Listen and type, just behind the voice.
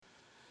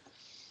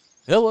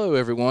Hello,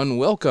 everyone.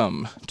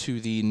 Welcome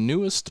to the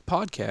newest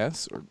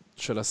podcast, or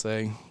should I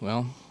say,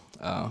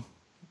 a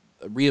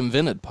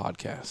reinvented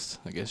podcast.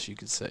 I guess you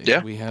could say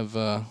Yeah, we have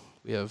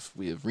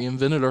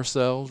reinvented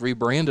ourselves,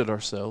 rebranded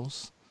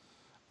ourselves.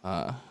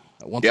 Uh,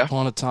 Once yeah,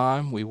 upon a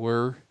time, we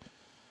were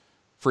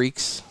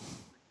freaks.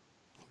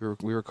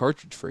 We were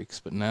cartridge freaks,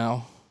 but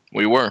now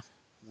we were.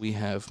 we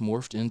have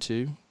morphed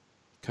into.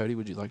 Cody,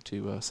 would you like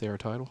to say our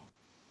title?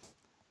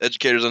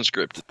 Educators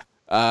Unscripted.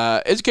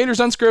 Educators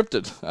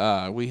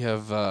Unscripted. We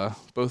have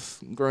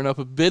both grown up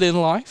a bit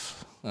in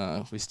life.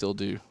 We still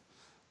do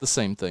the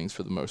same things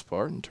for the most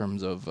part in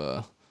terms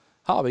of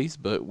hobbies,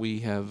 but we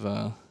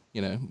have,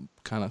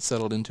 kind of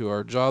settled into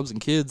our jobs and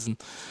kids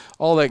and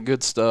all that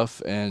good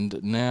stuff.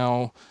 And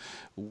now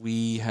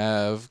we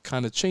have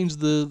kind of changed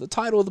the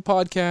title of the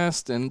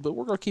podcast, but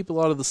we're going to keep a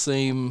lot of the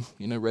same,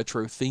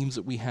 retro themes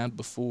that we had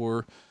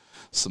before,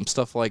 some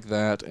stuff like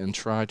that, and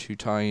try to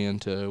tie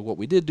into what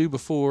we did do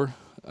before,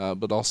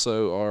 but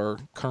also our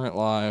current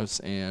lives,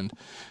 and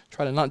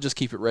try to not just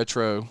keep it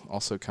retro,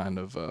 also kind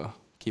of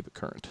keep it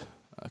current.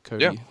 Yeah,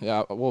 Cody,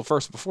 yeah. Well,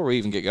 first, before we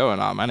even get going,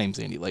 my name's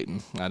Andy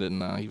Layton. I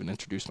didn't even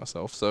introduce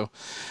myself. So,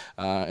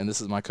 and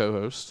this is my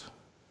co-host.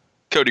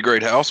 Cody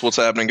Greathouse. What's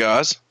happening,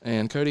 guys?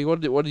 And Cody,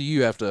 what do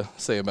you have to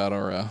say about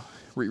our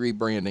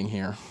rebranding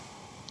here?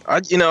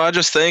 I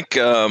just think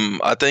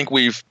I think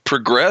we've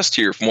progressed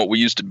here from what we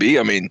used to be.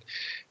 I mean,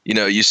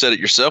 you said it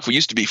yourself. We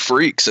used to be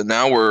freaks, and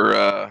now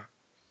we're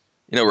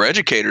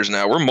educators.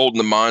 Now we're molding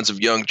the minds of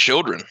young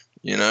children.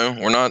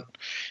 We're not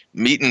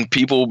meeting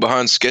people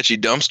behind sketchy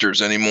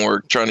dumpsters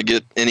anymore, trying to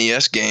get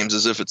NES games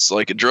as if it's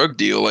like a drug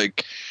deal.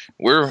 Like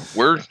we're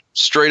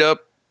straight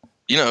up,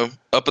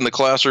 up in the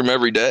classroom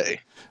every day.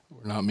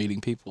 We're not meeting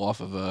people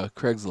off of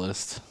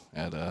Craigslist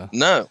at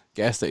No.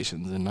 gas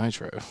stations in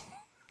Nitro.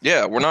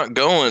 Yeah, we're not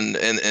going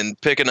and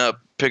picking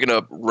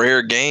up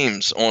rare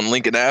games on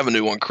Lincoln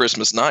Avenue on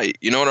Christmas night.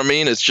 You know what I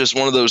mean? It's just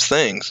one of those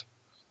things.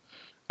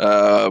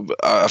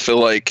 I feel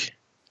like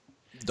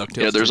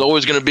DuckTales there's 2.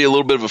 always going to be a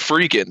little bit of a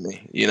freak in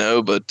me,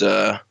 but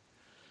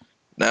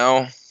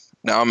now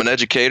I'm an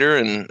educator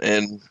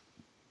and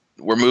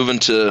we're moving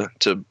to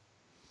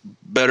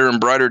better and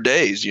brighter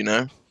days.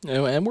 And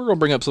we're gonna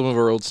bring up some of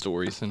our old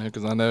stories,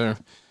 because I know,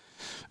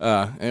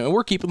 and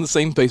we're keeping the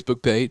same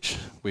Facebook page.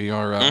 We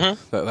are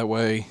that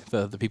way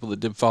the people that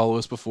did follow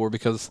us before,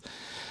 because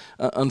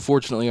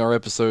unfortunately our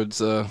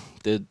episodes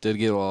did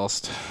get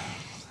lost,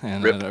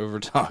 and Rip.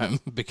 over time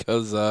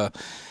because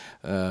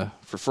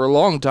for a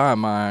long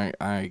time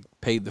I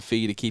paid the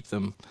fee to keep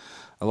them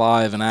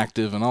alive and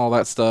active and all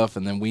that stuff,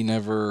 and then we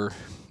never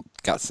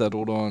got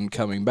settled on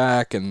coming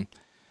back, and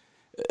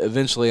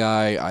eventually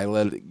I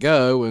let it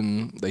go,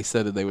 and they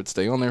said that they would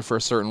stay on there for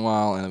a certain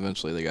while, and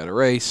eventually they got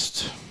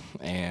erased.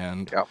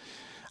 And Yeah.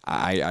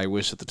 I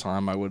wish at the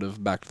time I would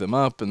have backed them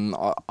up, and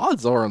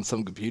odds are on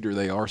some computer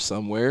they are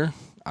somewhere.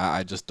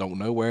 I just don't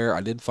know where.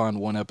 I did find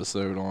one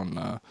episode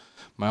on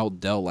my old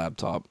Dell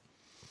laptop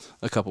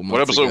a couple What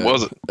months episode ago.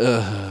 was it?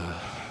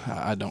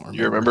 I don't remember.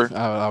 You remember?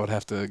 I would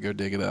have to go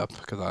dig it up,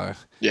 because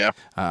Yeah.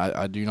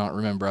 I do not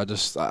remember.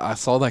 I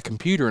saw that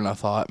computer and I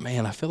thought,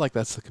 man, I feel like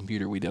that's the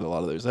computer we did a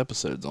lot of those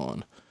episodes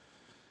on.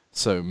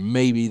 So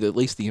maybe at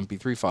least the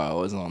MP3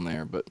 file is on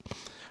there, but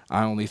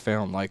I only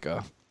found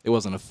it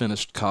wasn't a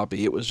finished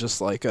copy. It was just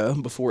like a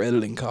before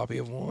editing copy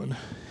of one,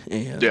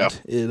 and Yeah.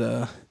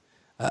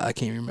 I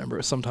can't remember. It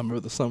was sometime over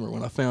the summer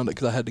when I found it,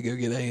 because I had to go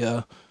get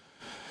a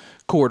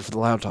cord for the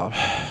laptop.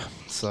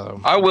 So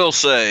I will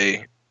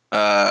say,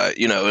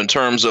 in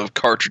terms of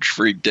cartridge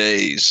freak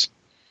days,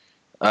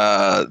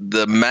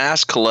 the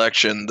mass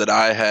collection that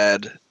I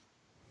had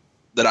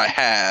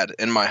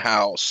in my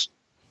house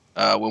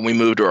when we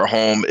moved to our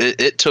home,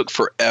 it took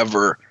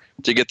forever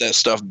to get that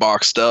stuff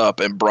boxed up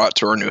and brought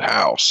to our new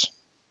house.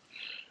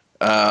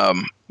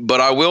 But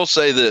I will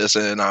say this,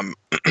 and I'm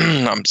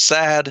I'm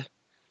sad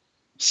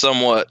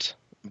somewhat,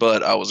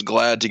 but I was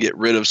glad to get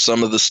rid of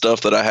some of the stuff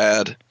that I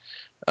had.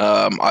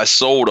 I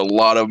sold a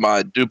lot of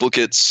my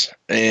duplicates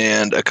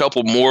and a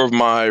couple more of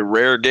my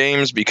rare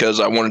games because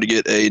I wanted to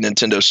get a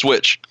Nintendo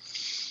Switch.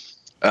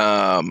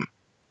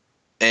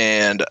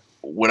 And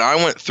when I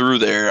went through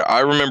there, I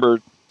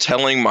remember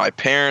telling my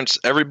parents,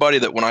 everybody,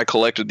 that when I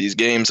collected these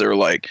games, they were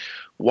like,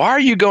 "Why are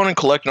you going and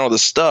collecting all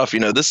this stuff?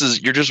 You're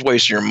just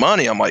wasting your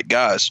money." I'm like,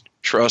 "Guys,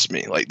 trust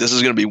me. Like, this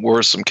is going to be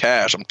worth some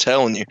cash. I'm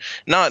telling you."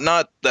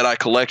 Not that I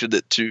collected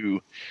it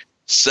to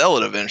sell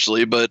it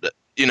eventually, but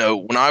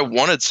when I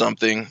wanted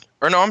something,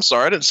 or no, I'm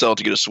sorry, I didn't sell it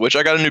to get a Switch.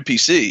 I got a new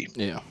PC.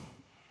 yeah,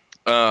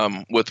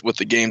 With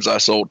the games I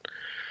sold,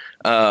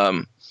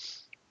 and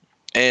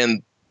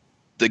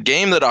the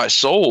game that I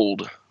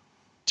sold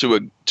to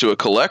a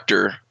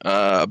collector,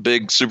 a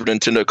big Super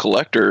Nintendo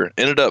collector,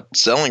 ended up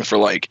selling for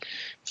like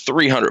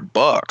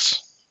 $300.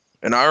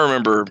 And I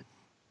remember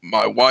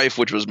my wife,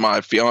 which was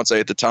my fiance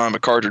at the time, a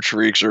cartridge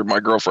freak, or my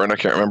girlfriend, I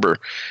can't remember.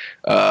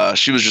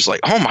 She was just like,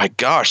 "Oh my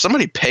gosh,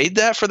 somebody paid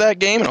that for that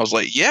game?" And I was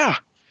like, "Yeah."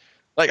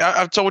 Like,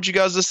 I've told you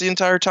guys this the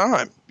entire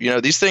time.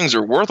 These things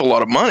are worth a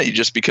lot of money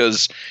just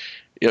because,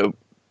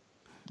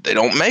 they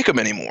don't make them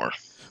anymore.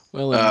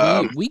 Well,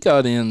 and we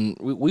got in.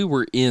 We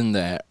were in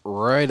that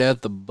right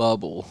at the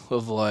bubble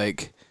of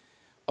like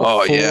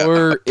Oh yeah, a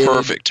before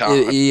perfect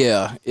time.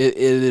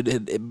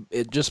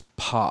 it just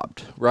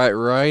popped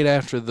right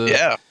after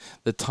Yeah,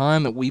 the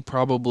time that we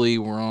probably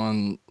were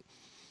on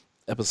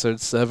episode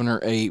 7 or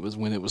 8 was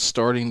when it was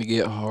starting to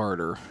get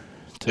harder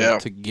yeah,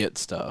 to get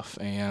stuff.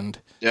 And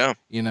yeah.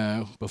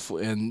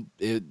 before, and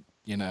it,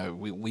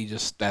 we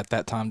just at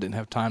that time didn't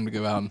have time to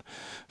go out and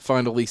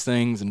find all these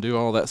things and do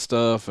all that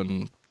stuff.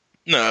 And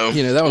No,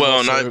 that was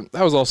well,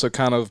 not also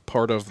kind of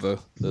part of the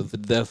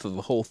death of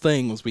the whole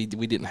thing, was we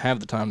didn't have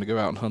the time to go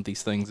out and hunt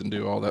these things and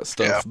do all that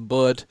yeah, stuff.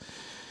 But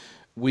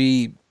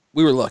we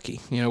were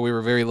lucky. We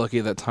were very lucky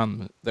at that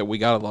time that we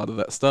got a lot of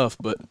that stuff.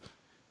 But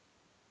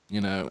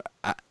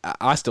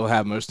I still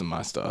have most of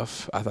my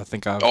stuff. I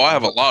think oh, I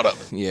have a lot of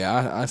it.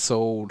 yeah, I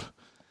sold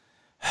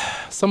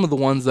some of the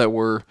ones that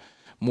were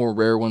more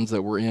rare ones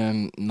that were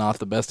in not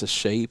the best of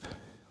shape.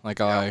 Like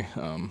Yeah,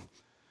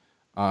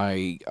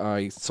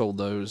 I sold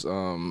those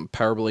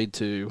Power Blade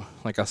 2.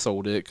 Like I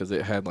sold it because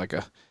it had like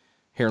a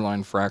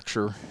hairline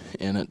fracture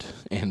in it,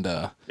 and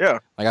yeah,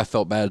 like I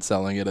felt bad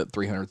selling it at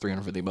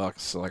 $350.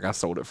 So like I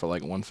sold it for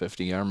like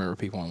 150. I remember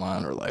people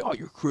online were like, "Oh,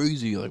 you're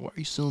crazy! Like, why are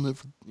you selling it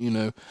for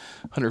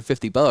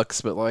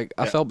 $150?" But like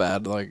I yeah, felt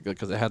bad, like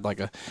because it had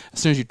like as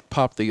soon as you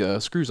pop the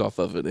screws off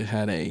of it, it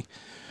had a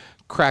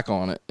crack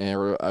on it,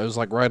 and I was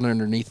like right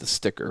underneath the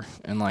sticker,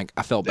 and like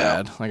I felt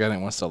yeah. bad. Like I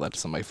didn't want to sell that to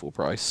somebody full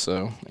price,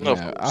 so No, of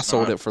I course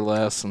sold not. it for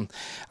less, and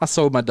I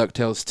sold my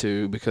Ducktales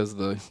too because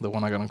the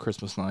one I got on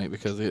Christmas night,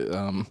 because it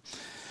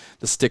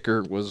the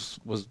sticker was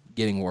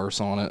getting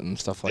worse on it and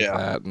stuff like Yeah,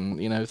 that,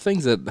 and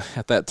things that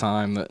at that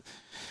time that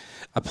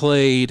I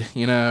played,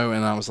 and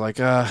I was like,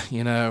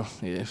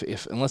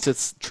 if unless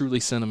it's truly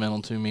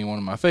sentimental to me, one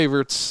of my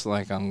favorites,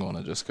 like I'm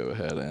gonna just go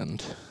ahead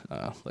and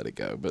let it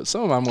go. But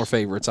some of my more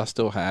favorites, I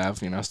still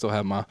have. I still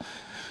have my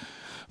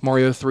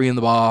Mario 3 in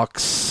the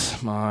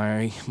box,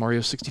 my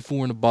Mario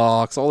 64 in the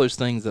box, all those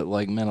things that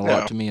like meant a lot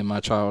yeah, to me in my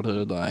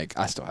childhood. Like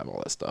I still have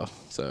all that stuff.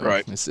 So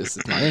right.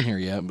 it's not in here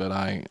yet, but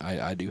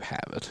I do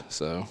have it.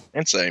 So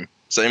And same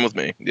with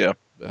me. Yeah,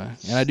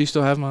 and I do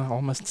still have my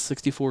all my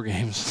 64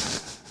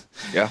 games.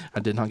 yeah. I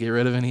did not get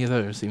rid of any of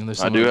those, even though I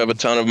some do of have a them.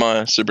 ton of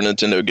my Super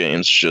Nintendo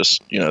games.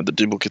 Just the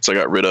duplicates I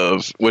got rid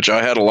of, which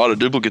I had a lot of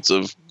duplicates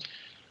of.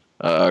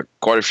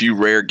 Quite a few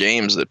rare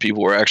games that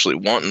people were actually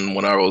wanting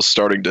when I was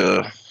starting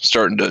to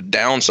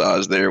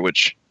downsize there,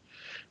 which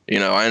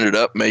I ended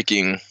up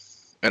making,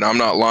 and I'm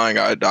not lying.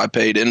 I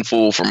paid in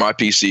full for my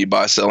PC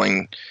by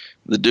selling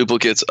the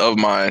duplicates of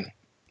my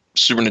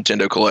Super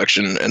Nintendo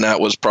collection, and that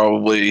was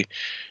probably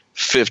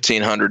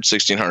 $1,500,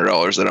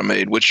 $1,600 that I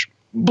made, which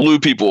blew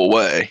people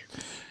away.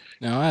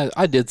 Now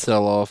I did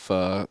sell off.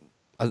 I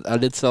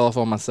did sell off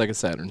all my Sega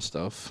Saturn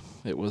stuff.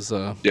 It was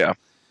Yeah,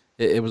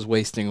 it was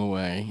wasting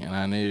away, and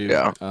I knew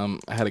yeah,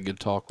 I had a good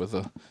talk with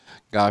a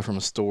guy from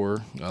a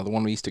store, the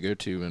one we used to go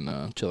to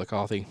in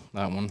Chillicothe,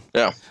 that one,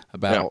 yeah, yeah,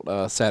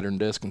 about Saturn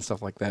disc and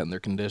stuff like that and their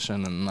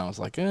condition, and I was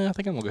like, I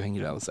think I'm gonna go hang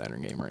it out of the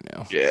Saturn game right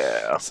now.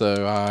 yeah,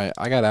 So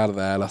I got out of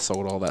that. I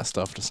sold all that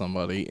stuff to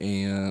somebody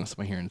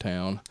here in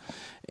town,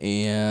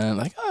 and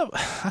like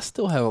I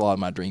still have a lot of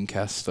my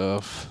Dreamcast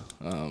stuff.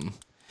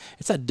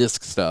 It's that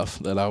disc stuff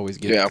that I always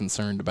get yeah,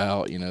 concerned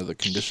about, the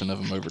condition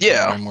of them over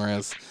yeah. time,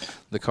 whereas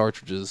the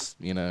cartridges,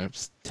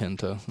 tend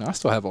to. Now, I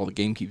still have all the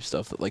GameCube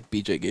stuff that like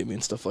BJ gave me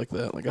and stuff like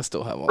that. Like I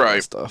still have all that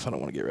Right. stuff. I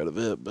don't want to get rid of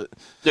it, but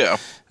Yeah,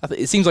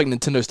 it seems like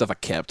Nintendo stuff I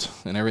kept,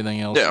 and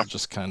everything else yeah. is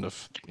just kind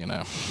of,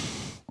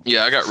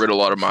 Yeah, I got rid of a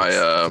lot of my.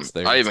 it's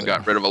there. I It's even got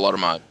there. rid of a lot of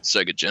my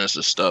Sega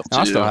Genesis stuff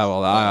I still too. have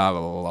all that. I have a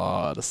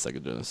lot of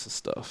Sega Genesis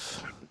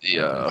stuff. The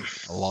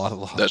A lot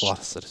of that's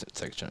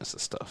Sega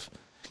Genesis stuff.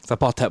 'Cause I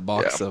bought that yeah,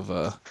 box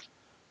of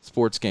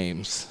sports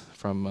games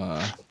from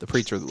the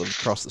preacher that lived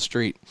across the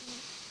street.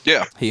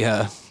 yeah, He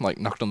like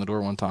knocked on the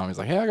door one time. He's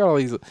like, "Hey, I got all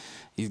these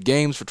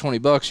games for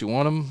 $20. You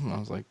want them?" And I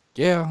was like,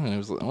 "Yeah." And it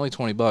was only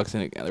 $20,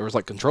 and there was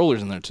like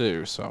controllers in there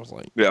too. So I was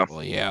like, yeah,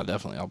 "Well, yeah,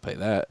 definitely, I'll pay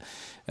that."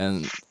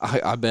 And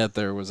I bet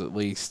there was at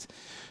least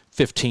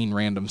 15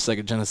 random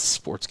Sega Genesis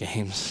sports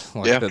games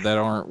like yeah, that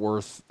aren't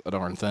worth a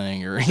darn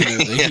thing or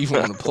that you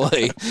want to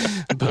play.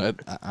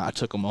 But I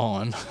took them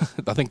on.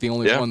 I think the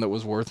only yeah. one that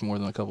was worth more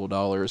than a couple of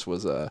dollars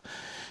was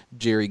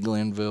Jerry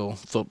Glenville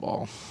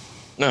football.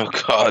 Oh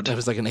It God.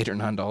 was like an $8 or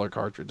 $9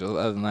 cartridge.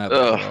 Other than that, they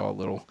Ugh. were all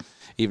little,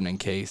 even in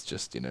case,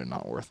 just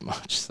not worth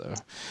much. So,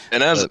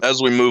 And as but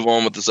as we move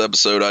on with this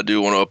episode, I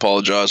do want to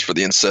apologize for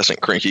the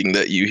incessant cranking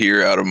that you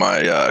hear out of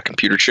my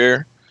computer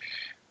chair.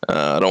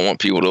 I don't want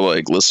people to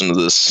like listen to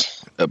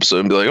this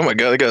episode and be like, "Oh my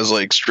God, that guy's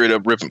like straight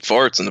up ripping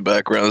farts in the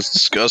background. It's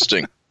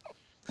disgusting."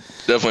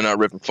 Definitely not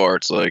ripping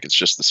farts. Like it's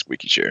just the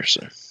squeaky chair.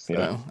 So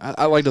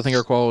I like to think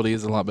our quality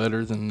is a lot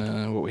better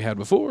than what we had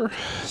before.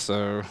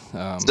 So,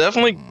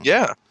 definitely,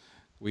 yeah,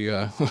 we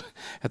at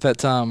that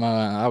time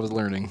I was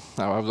learning.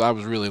 I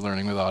was really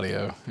learning with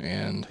audio,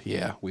 and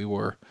yeah, we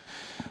were.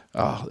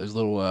 There's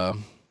little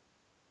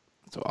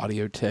so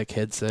audio tech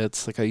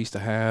headsets like I used to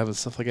have and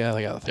stuff like that.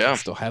 Like I think I yeah,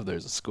 still have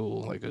those at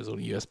school, like those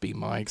little USB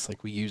mics.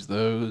 Like we use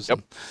those. yep,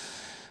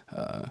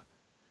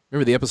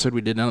 remember the episode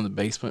we did down in the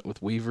basement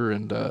with Weaver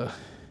and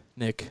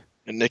Nick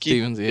And Nikki?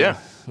 Stevens? Yeah,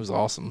 it was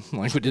awesome.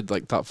 Like, we did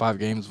like top 5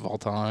 games of all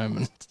time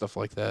and stuff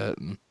like that.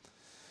 And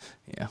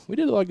yeah, we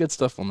did a lot of good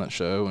stuff on that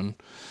show. And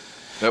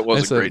That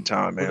was a great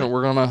time, man.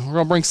 We're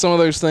gonna bring some of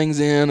those things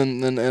in,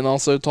 and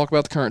also talk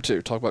about the current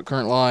too. Talk about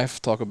current life.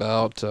 Talk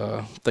about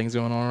things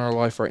going on in our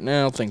life right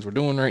now, things we're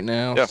doing right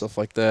now, stuff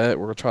like that.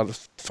 We're gonna try to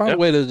find a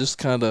way to just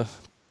kind of,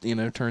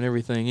 turn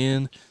everything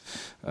in.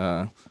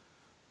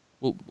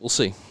 We'll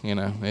see.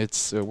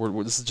 It's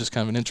this is just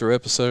kind of an intro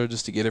episode,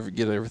 just to get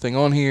everything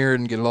on here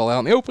and get it all out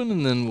in the open,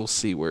 and then we'll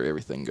see where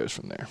everything goes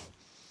from there.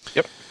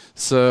 Yep.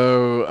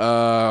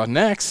 So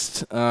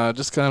next,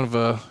 just kind of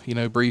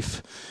a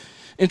brief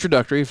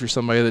introductory, if you're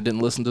somebody that didn't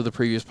listen to the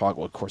previous podcast.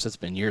 Well, of course, it's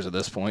been years at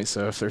this point,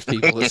 so if there's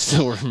people that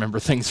still remember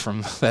things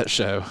from that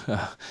show,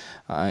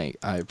 I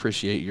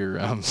appreciate your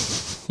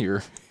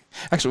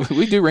actually,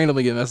 we do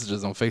randomly get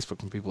messages on Facebook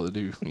from people that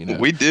do,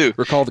 we do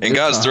recall the and good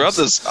guys times. Throughout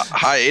this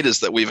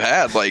hiatus that we've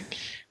had,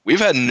 we've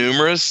had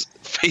numerous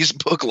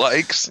Facebook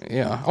likes.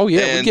 Yeah. Oh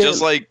yeah. And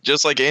just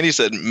like Andy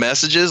said,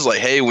 messages like,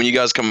 "Hey, when you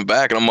guys coming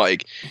back?" And I'm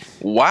like,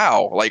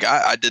 "Wow!" Like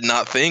I did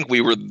not think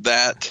we were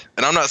that.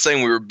 And I'm not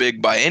saying we were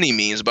big by any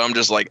means, but I'm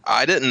just like,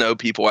 I didn't know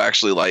people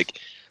actually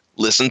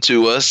listen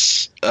to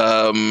us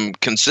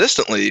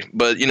consistently.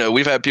 But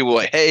we've had people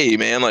like, "Hey,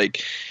 man,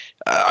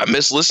 I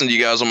miss listening to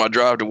you guys on my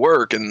drive to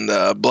work," and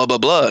blah blah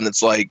blah. And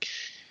it's like,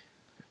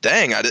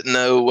 dang, I didn't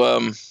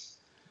know.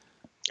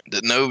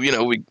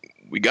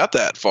 We got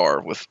that far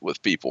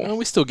with people. Well,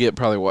 we still get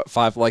probably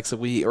 5 likes a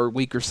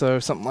week or so,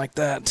 something like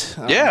that.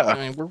 Yeah.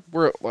 I mean,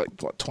 we're at what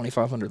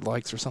 2,500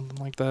 likes or something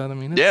like that. I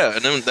mean, yeah,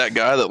 and then that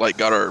guy that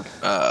got our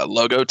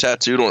logo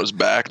tattooed on his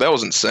back, that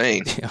was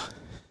insane. Yeah.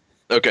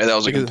 Okay, that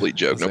was a complete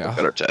joke. Nobody got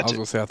our I was tattoo.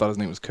 gonna say I thought his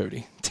name was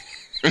Cody.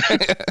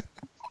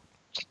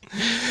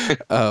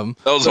 That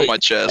was on my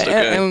chest.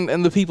 Okay.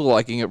 And the people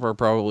liking it are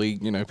probably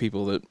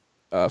people that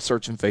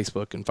search in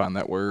Facebook and find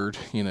that word,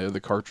 the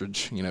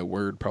cartridge,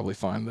 word, probably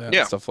find that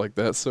and stuff like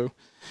that. So,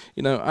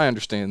 I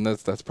understand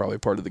that's probably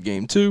part of the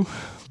game too.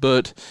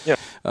 But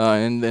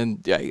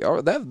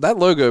that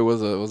logo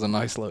was a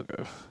nice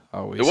logo.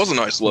 It was a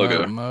nice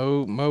logo.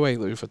 Mo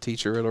Aloof, a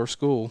teacher at our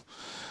school,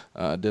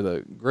 did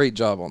a great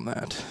job on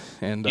that.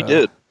 And he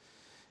did.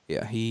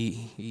 Yeah,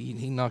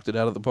 he knocked it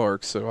out of the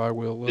park. So I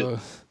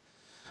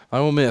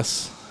will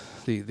miss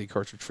the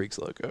Cartridge Freaks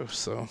logo.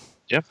 So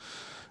yeah.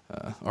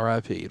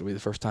 RIP. It'll be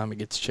the first time it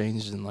gets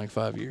changed in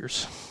 5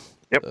 years.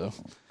 Yep. So,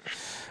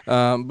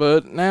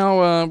 but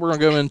now we're gonna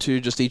go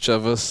into just each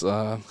of us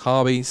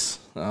hobbies,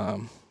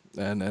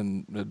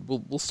 and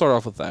we'll start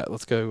off with that.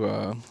 Let's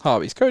go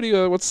hobbies. Cody,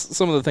 what's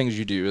some of the things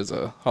you do as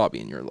a hobby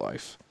in your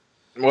life?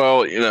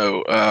 Well,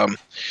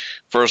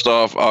 first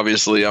off,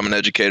 obviously, I'm an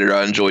educator.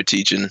 I enjoy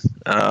teaching.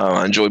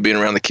 I enjoy being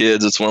around the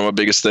kids. It's one of my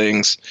biggest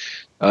things.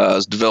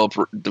 Is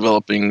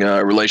developing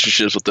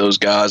relationships with those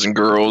guys and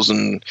girls,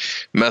 and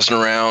messing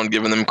around,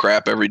 giving them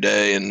crap every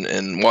day,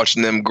 and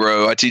watching them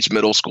grow. I teach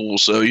middle school,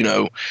 so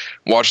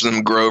watching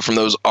them grow from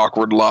those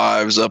awkward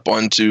lives up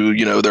onto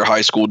their high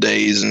school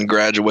days and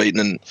graduating,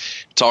 and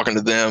talking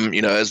to them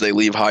as they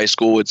leave high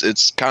school.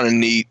 It's kind of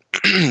neat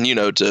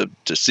to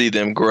see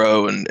them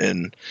grow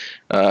and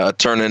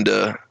turn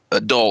into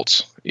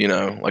adults,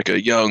 like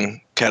a young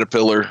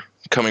caterpillar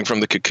coming from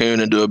the cocoon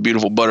into a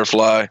beautiful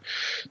butterfly.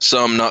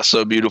 Some not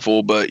so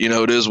beautiful, but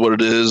it is what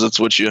it is. That's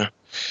what you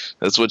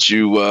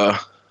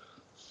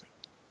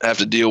have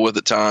to deal with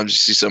at times. You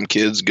see some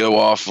kids go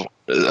off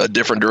a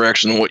different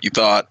direction than what you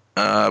thought,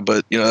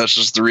 but that's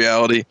just the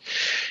reality.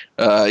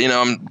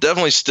 I'm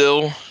definitely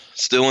still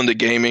into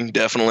gaming.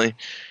 Definitely.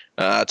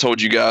 I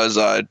told you guys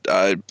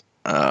I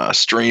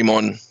stream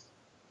on,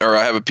 or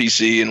I have a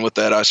PC, and with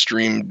that I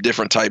stream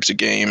different types of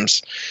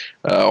games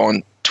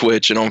on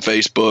Twitch and on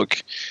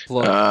Facebook.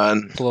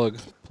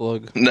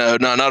 Plug. No,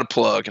 not a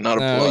plug. Not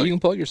a plug. You can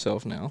plug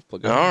yourself now.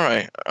 Plug all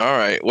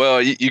right.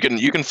 Well, you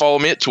can follow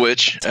me at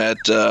Twitch at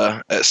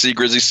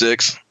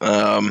CGrizzy6.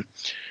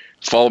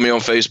 Follow me on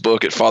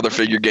Facebook at Father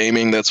Figure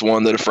Gaming. That's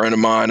one that a friend of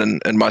mine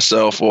and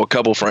myself, well, a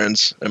couple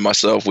friends and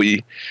myself,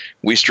 we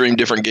stream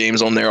different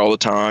games on there all the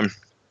time.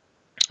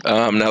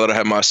 Now that I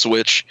have my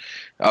Switch,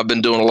 I've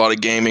been doing a lot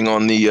of gaming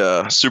on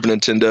the Super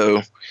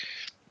Nintendo.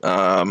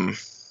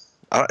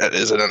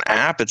 Is it an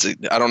app?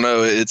 I don't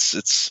know.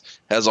 It's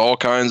has all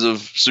kinds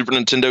of Super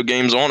Nintendo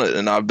games on it,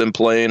 and I've been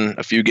playing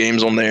a few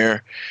games on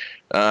there.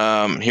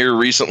 Here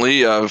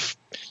recently, I've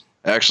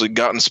actually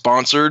gotten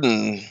sponsored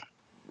and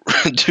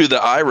do the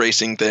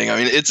iRacing thing. I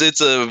mean, it's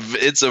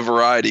a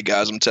variety,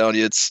 guys. I'm telling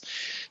you,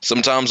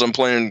 sometimes I'm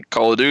playing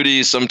Call of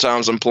Duty,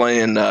 sometimes I'm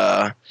playing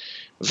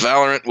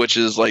Valorant, which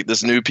is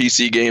this new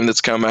PC game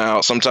that's come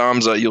out.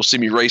 Sometimes you'll see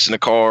me racing a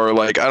car.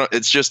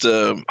 It's just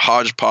a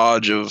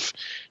hodgepodge of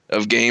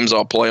games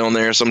I'll play on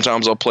there.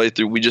 Sometimes I'll play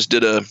through. We just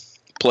did a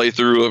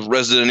playthrough of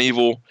Resident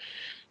Evil,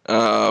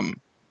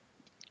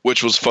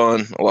 which was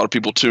fun. A lot of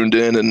people tuned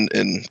in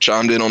and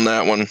chimed in on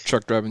that one.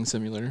 Truck driving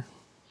simulator.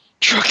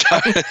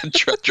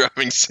 Truck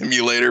driving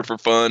simulator for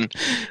fun.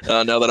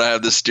 Now that I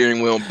have the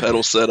steering wheel and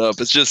pedal set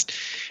up, it's just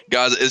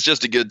guys, it's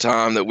just a good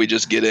time that we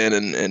just get in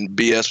and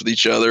BS with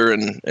each other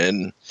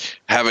and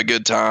have a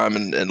good time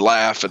and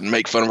laugh and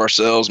make fun of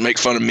ourselves, make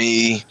fun of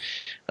me.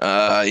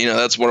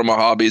 That's one of my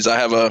hobbies. I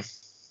have a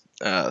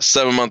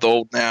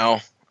 7-month-old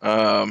now.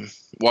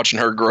 Watching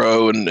her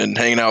grow and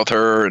hanging out with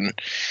her. And,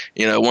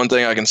 one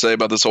thing I can say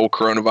about this whole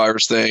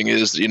coronavirus thing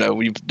is,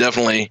 we've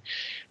definitely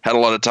had a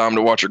lot of time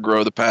to watch her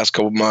grow the past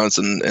couple months,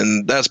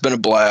 and that's been a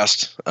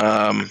blast.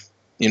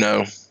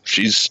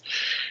 She's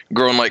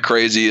growing like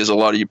crazy, as a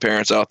lot of you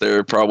parents out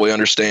there probably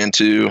understand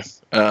too.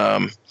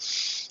 And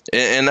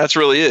that's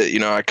really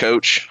it. I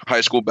coach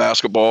high school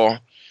basketball.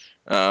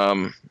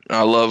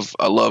 I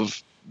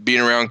love being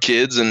around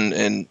kids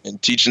and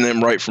teaching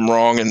them right from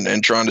wrong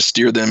and trying to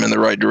steer them in the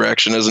right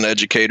direction as an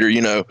educator.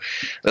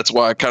 That's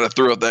why I kind of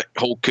threw out that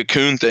whole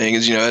cocoon thing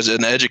is, as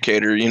an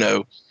educator,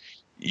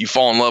 you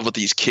fall in love with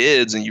these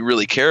kids and you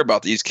really care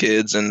about these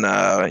kids. And,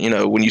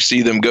 when you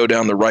see them go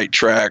down the right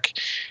track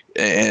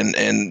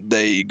and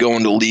they go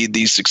on to lead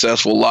these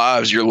successful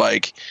lives, you're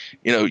like,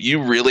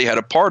 you really had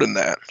a part in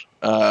that.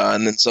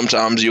 And then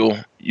sometimes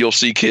you'll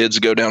see kids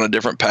go down a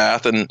different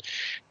path and,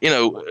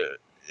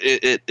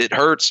 it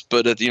hurts,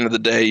 but at the end of the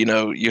day,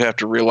 you have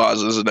to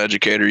realize as an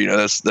educator,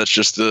 that's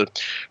just the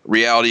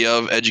reality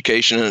of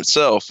education in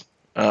itself.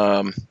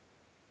 But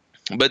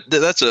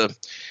that's a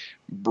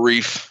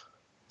brief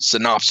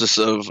synopsis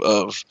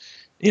of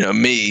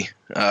me.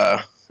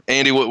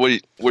 Andy,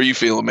 what are you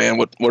feeling, man?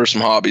 What are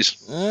some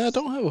hobbies? I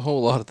don't have a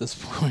whole lot at this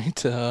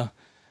point. I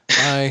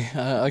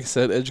like I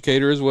said,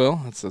 educator as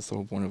well. That's the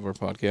whole point of our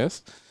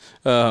podcast.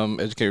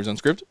 Educators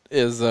Unscripted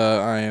is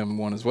I am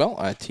one as well.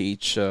 I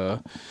teach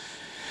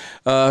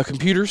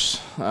computers.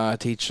 I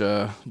teach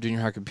junior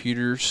high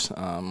computers.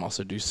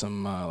 Also do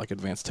some like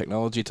advanced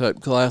technology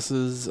type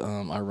classes.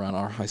 I run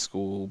our high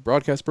school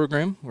broadcast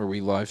program where we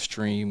live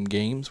stream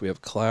games. We have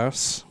a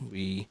class.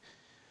 We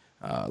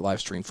live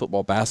stream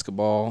football,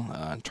 basketball,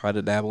 and try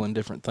to dabble in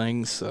different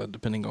things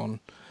depending on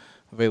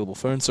available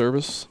phone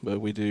service.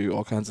 But we do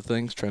all kinds of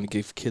things, trying to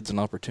give kids an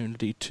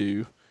opportunity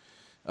to,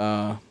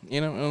 some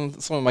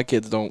of my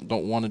kids don't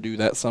want to do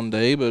that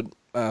someday, but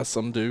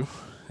some do.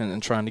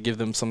 And trying to give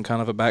them some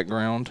kind of a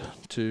background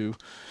to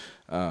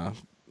know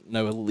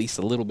at least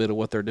a little bit of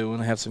what they're doing,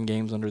 have some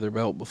games under their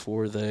belt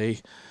before they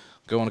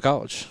go on to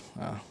college.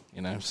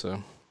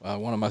 So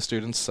one of my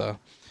students,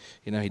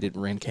 he did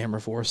ran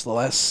camera for us the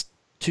last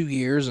 2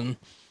 years and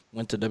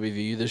went to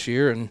WVU this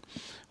year and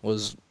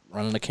was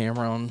running a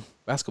camera on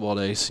basketball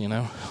days,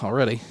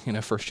 already.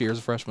 First year as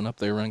a freshman up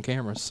there running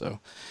cameras. So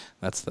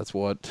that's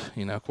what,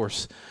 of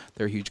course,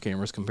 they're huge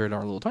cameras compared to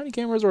our little tiny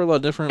cameras are a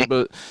lot different,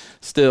 but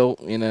still,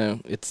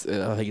 it's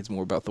I think it's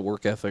more about the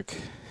work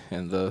ethic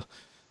and the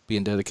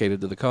being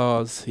dedicated to the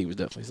cause. He was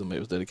definitely somebody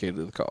who was dedicated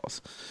to the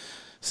cause.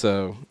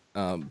 So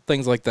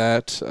things like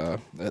that.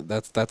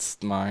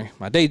 That's my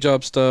day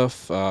job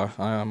stuff.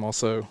 I'm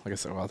also, like I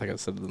said, I think I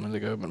said it a minute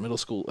ago, but middle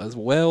school as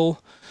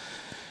well.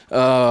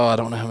 I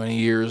don't know how many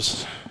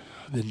years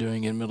I've been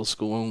doing it in middle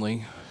school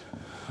only.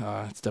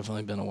 It's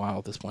definitely been a while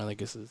at this point. I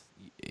guess it's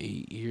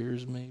 8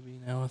 years maybe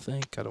now, I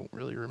think. I don't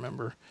really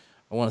remember.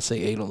 I want to say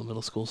 8 on the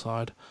middle school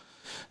side.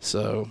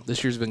 So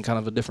this year's been kind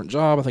of a different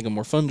job. I think a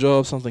more fun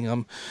job, something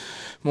I'm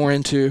more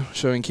into,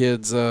 showing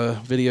kids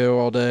video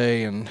all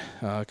day and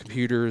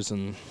computers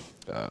and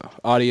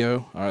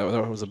audio.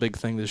 That was a big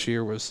thing this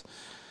year, was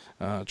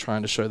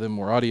trying to show them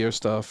more audio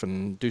stuff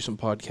and do some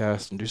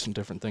podcasts and do some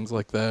different things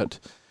like that.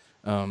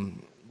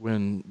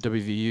 When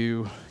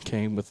WVU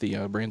came with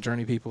the Brand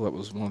Journey people, that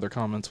was one of their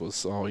comments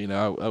was,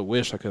 I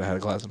wish I could have had a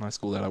class in high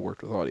school that I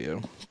worked with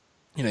audio.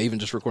 Even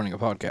just recording a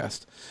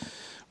podcast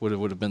would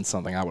have been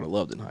something I would have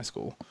loved in high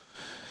school.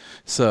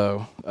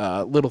 So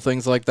little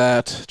things like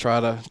that, try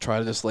to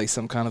just lay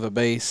some kind of a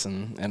base.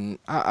 And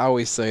I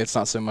always say it's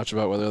not so much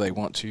about whether they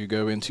want to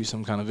go into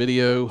some kind of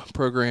video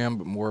program,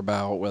 but more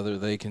about whether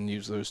they can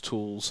use those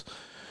tools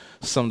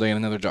someday in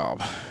another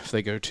job. If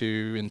they go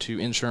into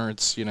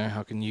insurance,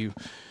 how can you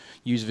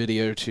use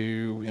video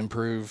to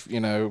improve,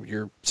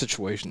 your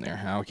situation there?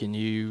 How can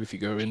you, if you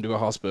go into a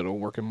hospital,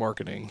 work in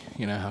marketing,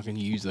 how can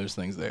you use those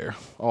things there?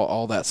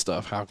 All that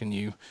stuff. How can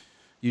you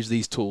use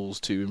these tools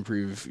to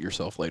improve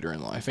yourself later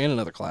in life and in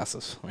other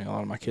classes? A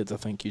lot of my kids, I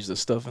think, use this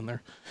stuff in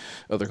their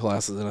other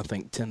classes, and I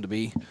think tend to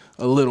be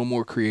a little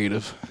more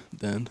creative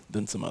than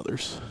some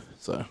others.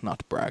 So, not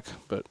to brag,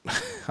 but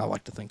I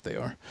like to think they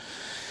are.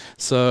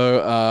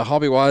 So,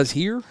 hobby-wise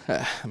here,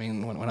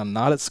 when I'm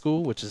not at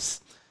school, which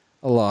is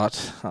a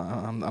lot,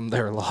 I'm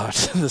there a lot.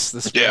 This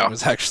spring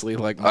was actually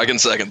like I can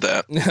second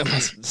that.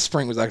 This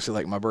spring was actually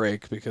like my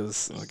break,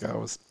 because I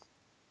was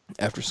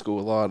after school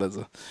a lot as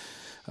a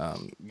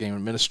game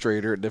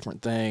administrator at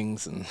different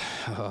things, and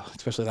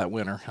especially that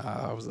winter,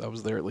 I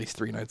was there at least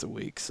 3 nights a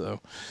week. So,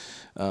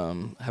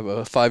 have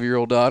a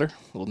 5-year-old daughter,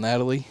 little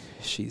Natalie.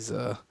 She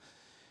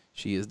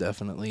is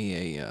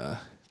definitely a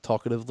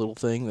talkative little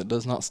thing that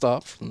does not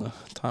stop from the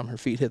time her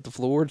feet hit the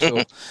floor till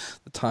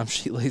the time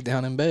she lays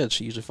down in bed.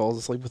 She usually falls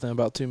asleep within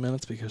about 2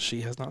 minutes because she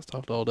has not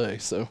stopped all day.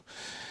 So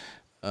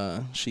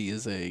She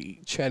is a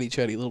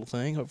chatty little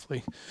thing.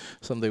 Hopefully,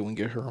 someday we can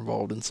get her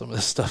involved in some of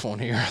this stuff on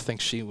here. I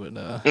think she would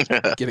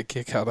get a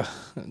kick out of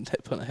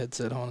putting a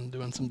headset on and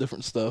doing some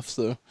different stuff.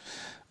 So,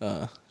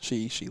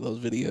 she loves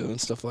video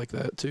and stuff like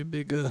that too.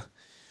 Big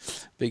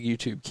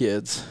YouTube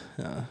kids.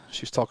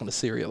 She was talking to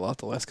Siri a lot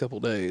the last couple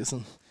days,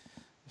 and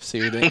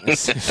Siri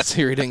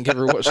didn't give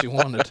her what she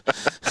wanted.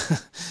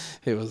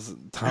 It was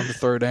time to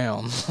throw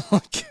down.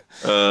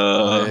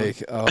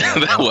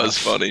 That was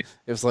funny.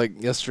 It was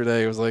like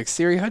yesterday. It was like,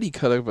 Siri, how do you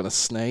cut open a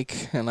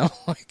snake? And I'm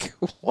like,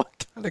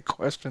 what kind of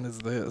question is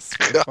this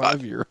for a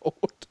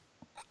 5-year-old?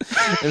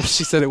 And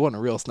she said it wasn't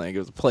a real snake; it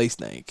was a play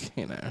snake.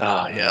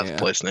 Oh yeah,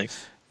 play snake.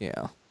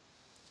 Yeah.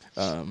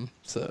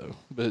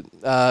 But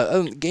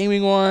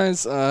gaming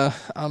wise, I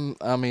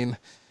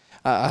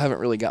haven't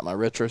really got my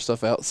retro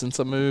stuff out since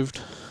I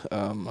moved.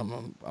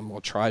 I'm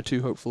gonna try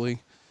to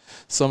hopefully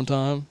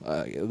sometime.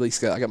 At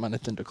least I got my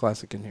Nintendo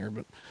Classic in here,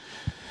 but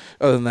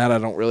other than that, I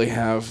don't really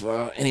have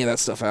any of that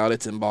stuff out.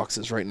 It's in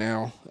boxes right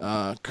now.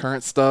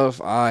 Current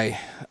stuff, I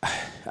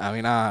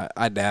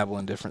dabble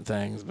in different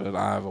things, but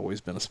I've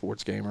always been a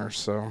sports gamer.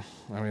 So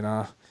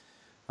I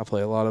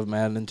play a lot of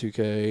Madden and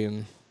 2K,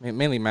 and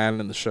mainly Madden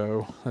in the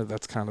show.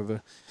 That's kind of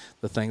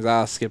the things.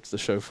 I skipped the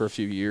show for a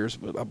few years,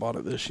 but I bought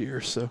it this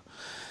year, so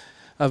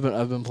I've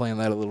been playing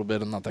that a little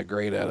bit. I'm not that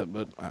great at it,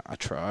 but I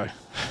try.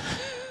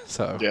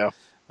 So yeah.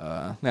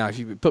 Now, if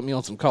you put me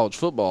on some college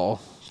football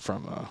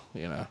from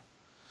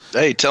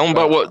Hey, tell them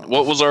about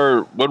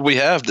what did we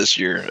have this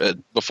year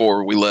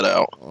before we let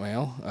out?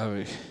 Well,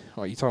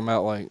 are you talking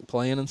about like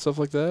playing and stuff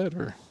like that,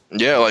 or?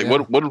 Yeah,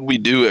 what did we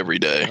do every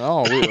day?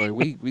 Oh,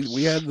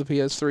 we had the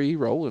PS3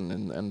 rolling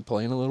and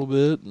playing a little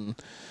bit, and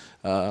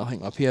I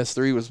think my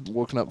PS3 was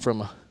woken up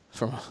from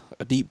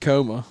a deep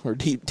coma or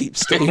deep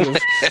state of.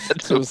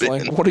 So it was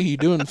like, what are you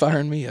doing,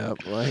 firing me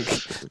up? Like,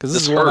 because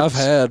this is one I've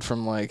had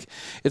from like,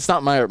 it's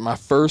not my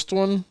first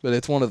one, but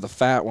it's one of the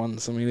fat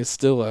ones. I mean, it's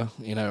still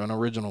an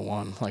original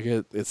one. Like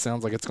it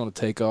sounds like it's going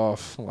to take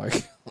off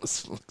like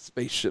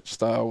spaceship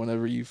style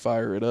whenever you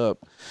fire it up.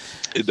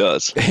 It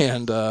does.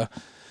 And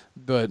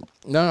but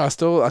no,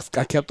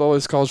 I kept all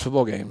those college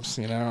football games.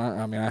 I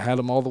mean, I had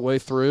them all the way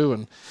through,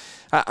 and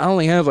I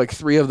only have like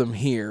 3 of them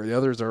here. The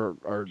others are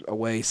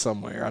away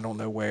somewhere. I don't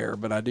know where,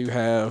 but I do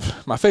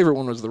have. My favorite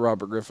one was the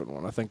Robert Griffin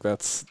one. I think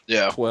that's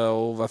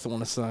 12. I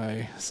want to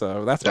say.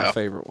 So that's my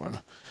favorite one.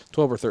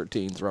 12 or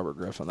 13 is Robert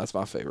Griffin. That's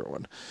my favorite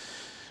one.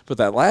 But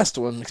that last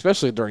one,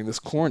 especially during this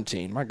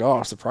quarantine, my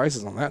gosh, the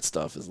prices on that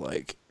stuff is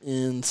like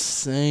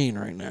insane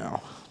right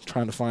now.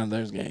 Trying to find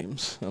those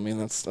games. I mean,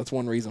 that's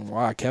one reason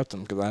why I kept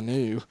them, because I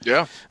knew.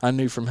 Yeah. I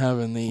knew from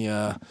having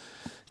the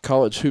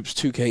College Hoops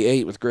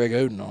 2K8 with Greg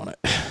Oden on it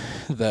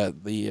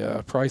that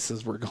the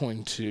prices were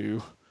going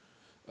to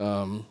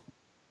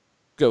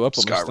go up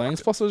on those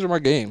things. Plus, those are my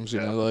games.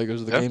 Like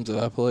those are the games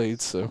that I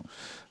played. So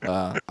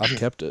I've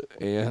kept it,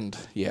 and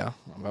yeah,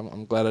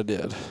 I'm glad I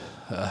did,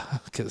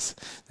 because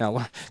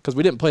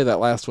we didn't play that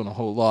last one a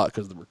whole lot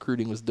because the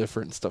recruiting was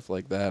different and stuff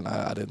like that. And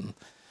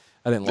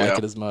I didn't like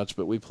it as much,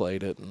 but we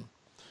played it, and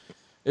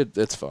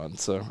it's fun.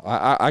 So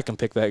I can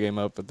pick that game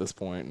up at this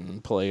point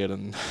and play it,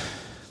 and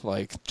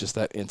like just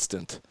that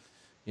instant,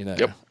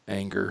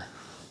 anger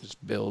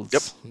just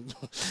builds,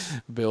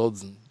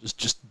 builds, and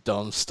just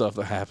dumb stuff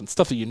that happens,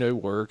 stuff that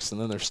works,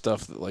 and then there's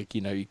stuff that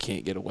you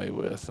can't get away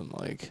with, and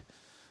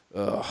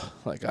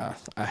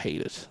I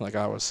hate it.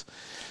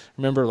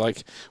 Remember when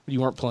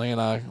you weren't playing,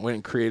 I went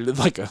and created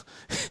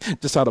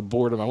just out of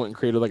boredom, I went and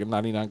created a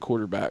 99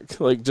 quarterback,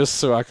 just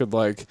so I could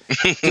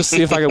just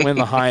see if I could win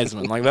the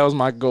Heisman. That was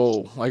my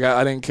goal. I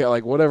didn't care,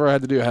 whatever I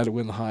had to do, I had to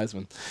win the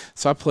Heisman.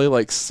 So I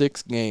played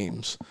 6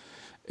 games,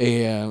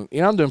 and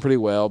I'm doing pretty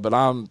well, but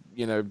I'm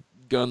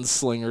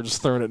gunslinger,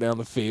 just throwing it down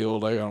the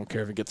field. I don't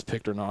care if it gets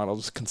picked or not. I'll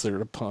just consider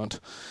it a punt.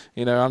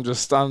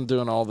 I'm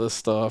doing all this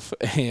stuff,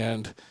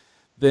 and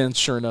then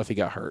sure enough, he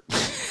got hurt.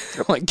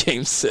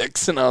 Game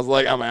 6, and I was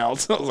like, I'm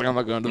out. I was like, I'm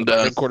not going to the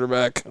backup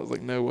quarterback. I was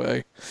like, no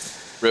way.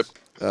 Rip.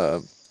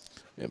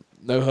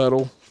 No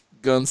huddle,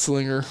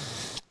 gunslinger,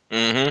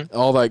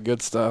 all that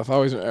good stuff. I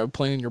always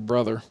playing your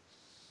brother.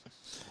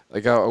 I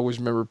always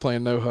remember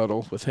playing no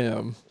huddle with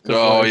him.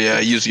 Oh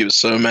yeah, he used to get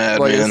so mad,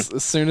 man.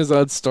 As soon as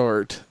I'd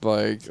start,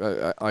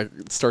 I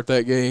start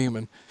that game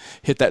and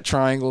hit that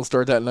triangle,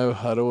 start that no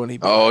huddle, and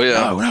he'd be no,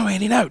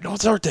 Andy, no, don't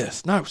start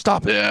this. No,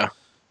 stop it. Yeah.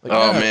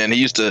 Man, he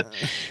used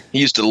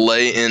to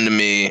lay into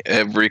me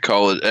every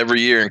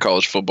year in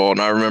college football,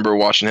 and I remember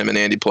watching him and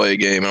Andy play a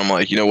game, and I'm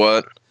like, you know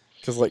what?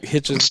 Because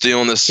hitches, I'm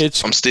stealing this.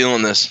 I'm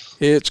stealing this.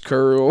 Hitch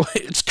curl.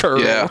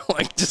 Yeah.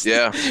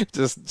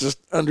 Just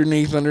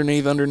underneath, and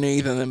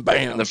then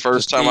bam. And the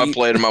first time I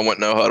played him, I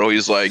went no huddle.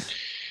 He's like,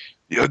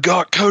 "You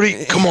got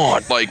Cody? Come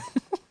on,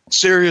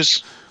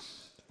 serious."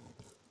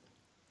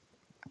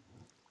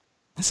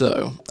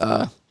 So,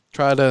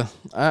 try to.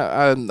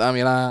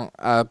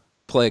 I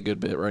play a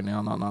good bit right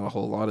now, not a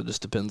whole lot. It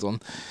just depends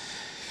on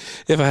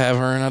if I have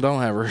her and I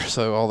don't have her.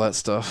 So all that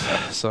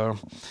stuff. So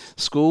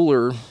school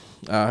or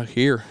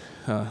here,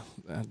 I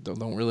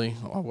don't really.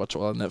 I watch a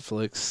lot of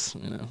Netflix.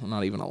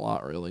 Not even a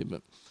lot really,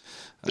 but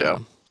Yeah.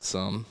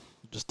 Some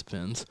just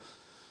depends.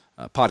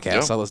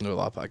 Podcasts. Yeah. I listen to a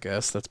lot of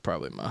podcasts. That's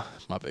probably my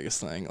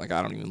biggest thing. Like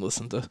I don't even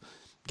listen to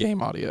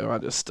game audio. I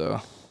just turn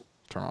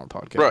on a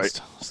podcast.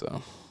 Right.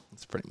 So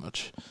that's pretty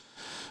much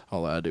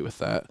all I do with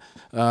that.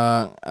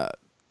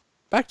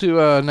 Back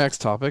to next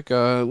topic.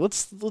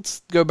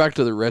 Let's go back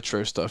to the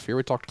retro stuff here.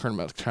 We talked kind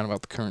of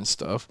about the current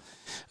stuff.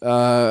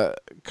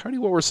 Cardi,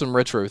 what were some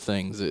retro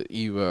things that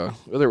you,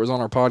 whether it was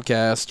on our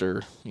podcast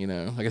or,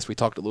 I guess we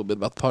talked a little bit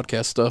about the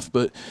podcast stuff,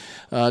 but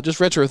just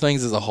retro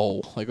things as a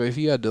whole. Like if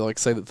you had to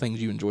say the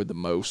things you enjoyed the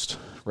most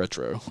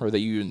retro, or that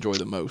you enjoy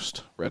the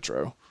most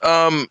retro.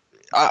 I'm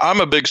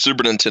a big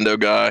Super Nintendo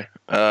guy.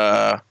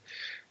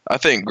 I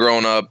think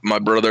growing up, my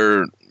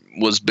brother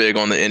was big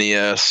on the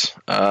NES.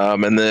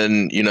 And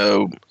then,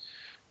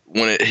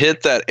 when it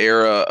hit that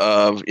era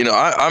of,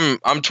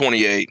 I'm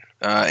 28.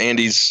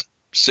 Andy's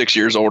 6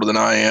 years older than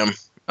I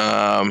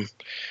am.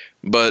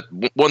 But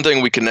one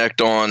thing we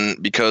connect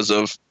on because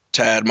of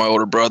Tad, my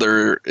older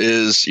brother,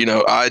 is,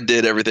 I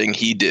did everything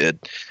he did.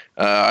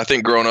 I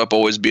think growing up,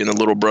 always being the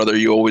little brother,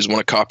 you always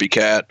want to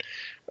copycat,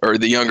 or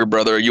the younger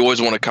brother, you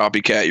always want to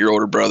copycat your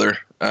older brother.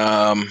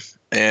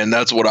 And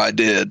that's what I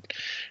did.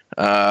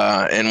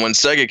 And when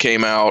Sega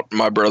came out,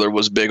 my brother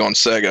was big on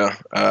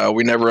Sega.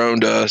 We never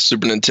owned a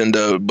Super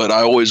Nintendo, but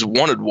I always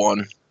wanted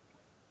one.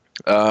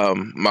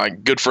 My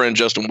good friend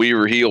Justin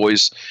Weaver, he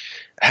always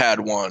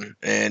had one,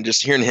 and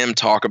just hearing him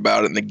talk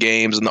about it and the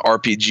games and the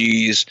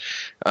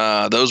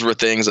RPGs, those were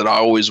things that I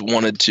always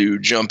wanted to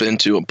jump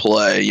into and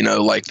play,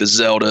 like the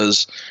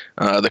Zeldas,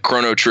 the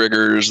Chrono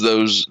Triggers,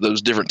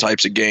 those different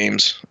types of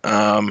games.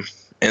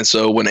 And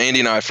so when Andy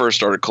and I first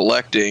started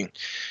collecting,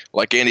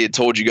 like Andy had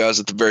told you guys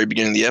at the very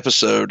beginning of the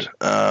episode,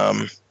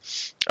 I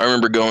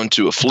remember going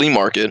to a flea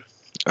market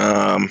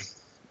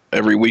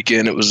every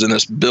weekend. It was in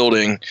this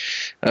building.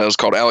 It was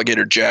called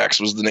Alligator Jack's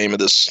was the name of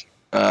this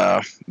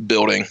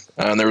building.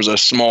 And there was a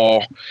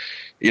small,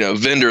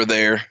 vendor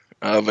there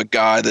of a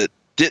guy that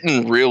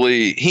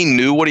he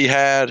knew what he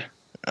had,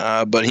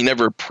 but he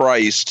never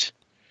priced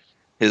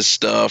his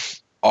stuff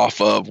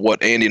off of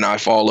what Andy and I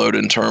followed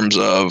in terms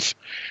of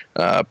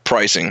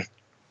pricing.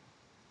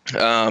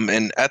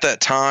 And at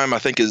that time, I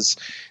think his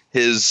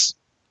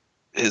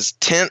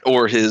tent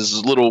or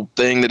his little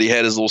thing that he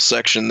had, his little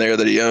section there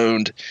that he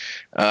owned,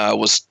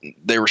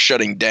 they were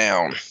shutting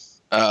down,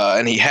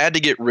 and he had to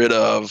get rid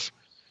of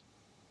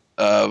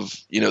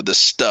the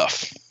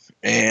stuff.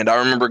 And I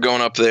remember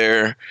going up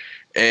there,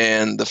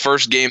 and the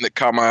first game that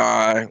caught my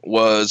eye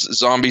was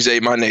Zombies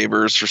Ate My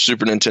Neighbors for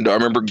Super Nintendo. I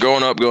remember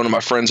going to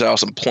my friend's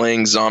house and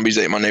playing Zombies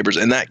Ate My Neighbors,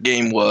 and that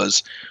game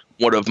was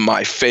one of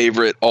my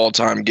favorite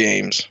all-time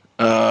games.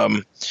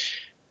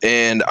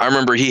 And I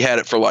remember he had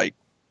it for like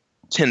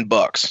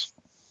 $10,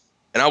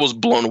 and I was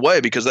blown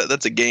away because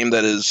that's a game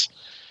that is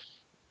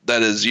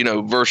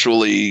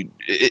virtually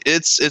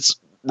it's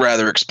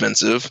rather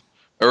expensive,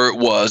 or it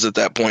was at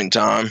that point in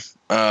time.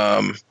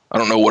 I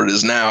don't know what it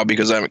is now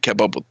because I haven't kept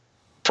up with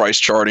price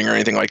charting or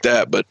anything like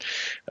that, but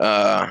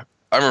I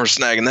remember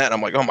snagging that and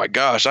I'm like, oh my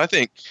gosh, I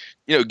think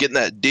getting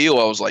that deal,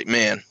 I was like,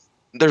 man,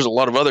 there's a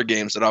lot of other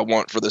games that I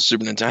want for the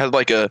Super Nintendo.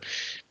 I had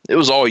it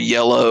was all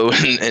yellow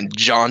and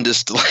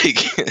jaundiced,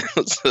 it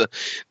was a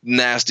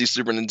nasty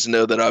Super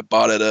Nintendo that I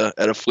bought at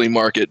a flea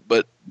market.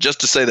 But just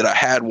to say that I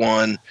had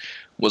one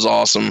was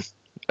awesome.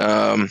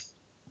 And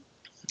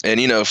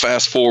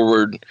fast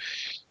forward,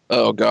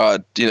 oh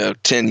God,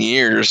 10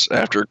 years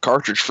after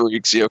Cartridge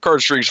Freaks,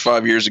 Cartridge Freaks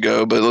 5 years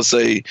ago, but let's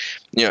say,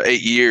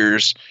 8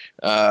 years,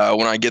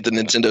 when I get the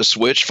Nintendo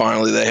Switch,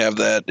 finally they have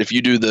that. If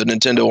you do the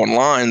Nintendo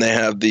Online, they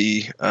have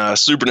the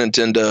Super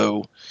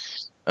Nintendo.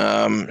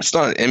 It's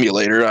not an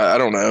emulator. I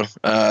don't know.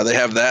 They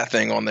have that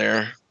thing on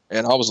there,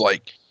 and I was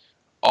like,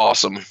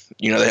 awesome.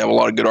 They have a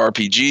lot of good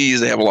RPGs.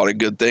 They have a lot of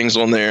good things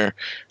on there.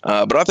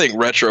 But I think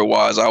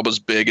retro-wise, I was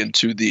big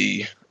into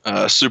the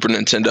Super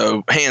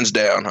Nintendo, hands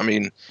down. I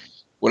mean,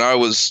 when I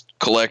was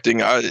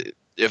collecting,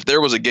 if there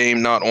was a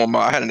game not on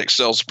I had an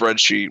Excel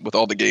spreadsheet with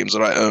all the games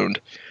that I owned,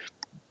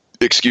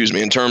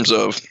 in terms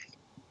of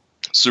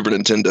Super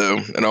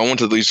Nintendo, and I went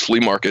to these flea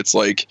markets,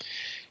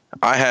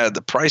 I had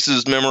the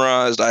prices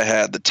memorized. I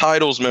had the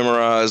titles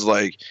memorized.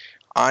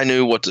 I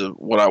knew what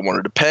I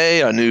wanted to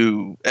pay. I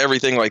knew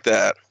everything like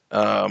that.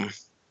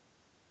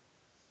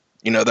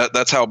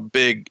 That's how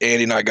big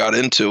Andy and I got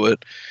into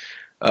it.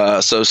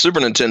 So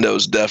Super Nintendo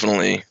is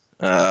definitely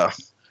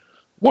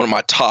one of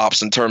my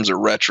tops in terms of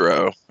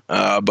retro.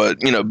 But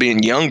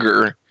being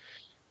younger,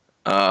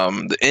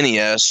 the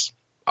NES,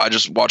 I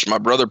just watched my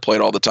brother play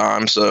it all the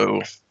time.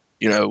 So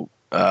that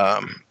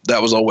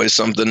was always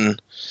something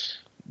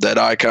that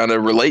I kind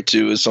of relate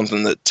to, is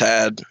something that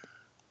Tad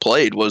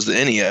played, was the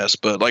NES.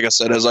 But like I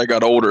said, as I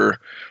got older,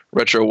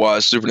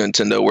 retro-wise, Super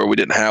Nintendo, where we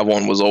didn't have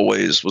one, was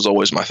always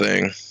my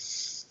thing.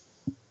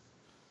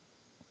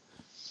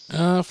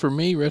 For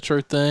me, retro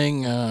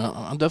thing,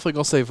 I'm definitely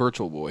gonna say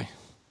Virtual Boy.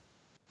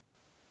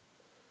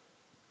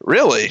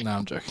 Really? No,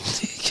 I'm joking.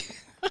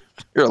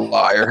 You're a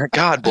liar.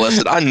 God bless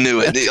it. I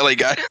knew it.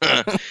 Like,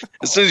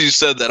 as soon as you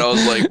said that, I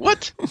was like,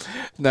 what?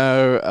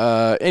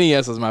 No,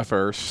 NES was my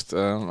first.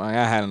 I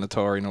had an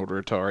Atari, an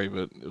older Atari,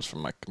 but it was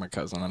from my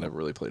cousin. I never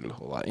really played it a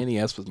whole lot.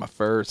 NES was my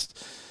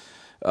first.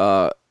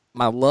 My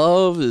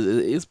love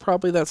is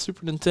probably that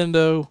Super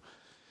Nintendo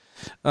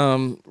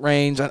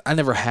range. I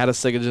never had a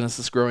Sega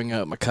Genesis growing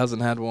up. My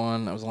cousin had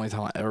one. That was the only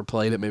time I ever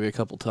played it, maybe a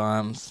couple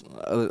times.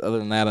 Other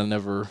than that, I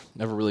never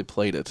really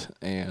played it.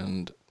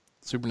 And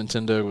Super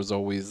Nintendo was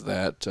always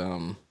that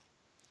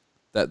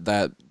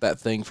that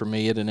thing for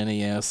me at an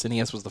NES.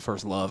 NES was the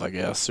first love, I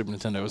guess. Super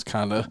Nintendo was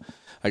kind of,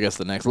 I guess,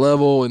 the next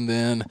level. And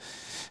then,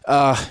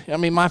 I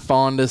mean, my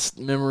fondest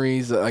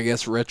memories, I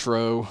guess,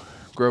 retro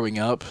growing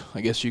up,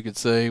 I guess you could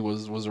say,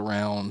 was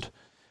around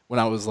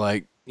when I was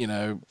like,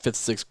 5th,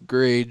 6th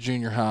grade,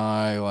 junior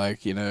high,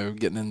 like, getting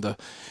into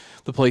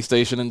the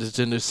PlayStation and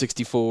Nintendo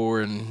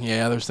 64, and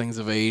yeah, those things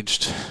have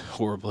aged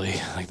horribly.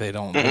 Like they're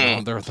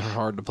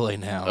hard to play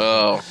now.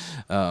 Oh.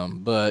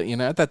 But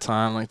at that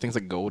time, like things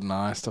like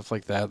GoldenEye, stuff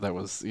like that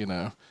was,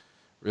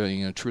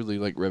 really, truly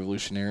like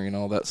revolutionary and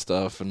all that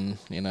stuff, and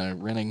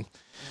renting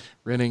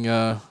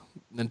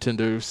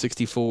Nintendo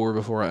 64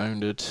 before I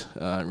owned it,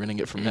 renting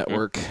it from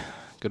Network,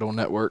 good old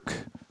Network.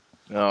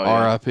 Oh, yeah.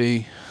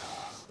 R.I.P.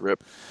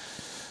 Rip.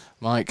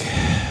 Mike.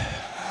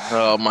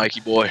 Oh, Mikey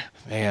boy.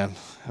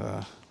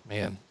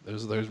 Man,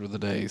 those were the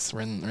days.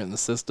 Renting the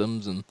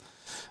systems and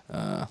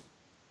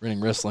renting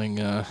wrestling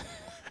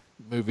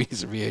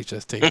movies or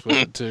VHS tapes with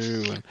it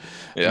too. And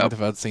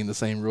if I'd seen the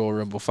same Royal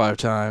Rumble 5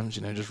 times,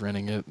 just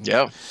renting it.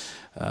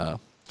 And,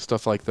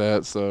 stuff like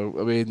that. So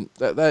I mean,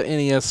 that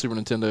NES, Super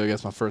Nintendo, I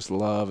guess my first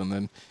love, and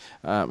then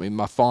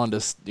my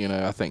fondest,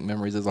 I think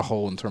memories as a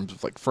whole in terms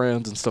of like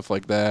friends and stuff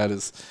like that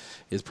is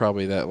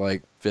probably that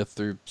like 5th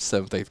through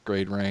 7th, 8th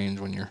grade range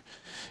when you're,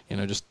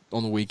 just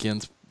on the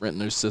weekends renting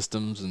those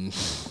systems and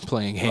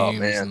playing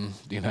games and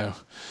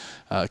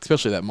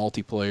especially that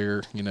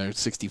multiplayer,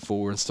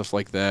 64 and stuff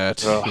like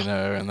that,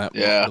 and that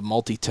the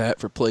multi-tap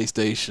for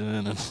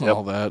PlayStation and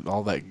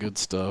all that good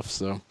stuff.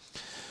 So,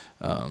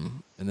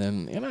 and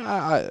then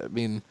I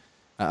mean,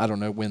 I don't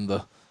know when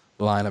the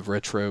line of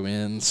retro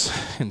ends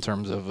in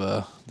terms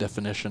of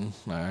definition.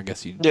 I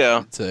guess you'd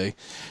say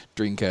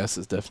Dreamcast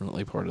is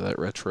definitely part of that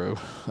retro.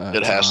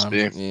 It has to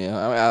be. Yeah,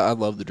 I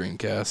love the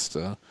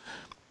Dreamcast.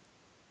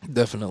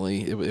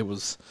 Definitely, it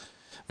was.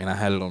 I mean, I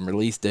had it on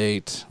release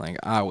date. Like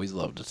I always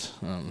loved it.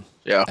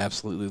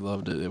 Absolutely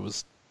loved it. It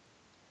was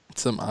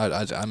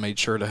I made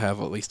sure to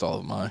have at least all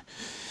of my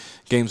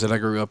games that I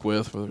grew up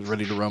with, whether it was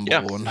Ready to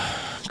Rumble and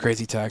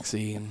Crazy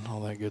Taxi and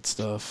all that good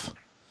stuff.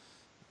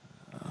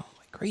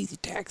 Like Crazy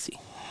Taxi.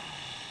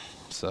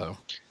 So,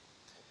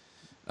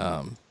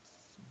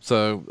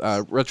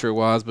 retro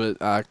wise,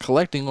 but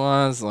collecting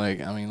wise,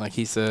 like I mean, like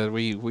he said,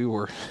 we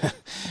were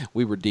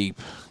we were deep,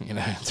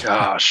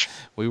 Gosh,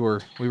 we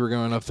were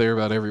going up there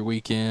about every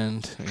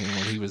weekend. I mean,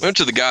 when he was went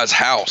to the guy's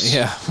house.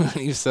 Yeah, when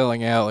he was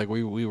selling out, like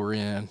we were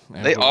in.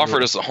 They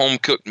offered us a home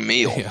cooked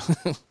meal. Yeah.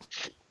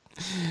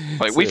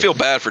 Like, we feel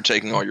bad for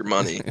taking all your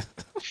money. And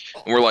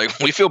we're like,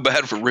 we feel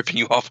bad for ripping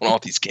you off on all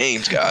these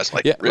games, guys.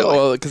 Like, really?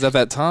 Well, because at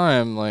that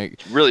time,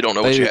 like, you really don't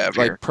know what you have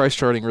here. Like, price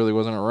charting really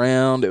wasn't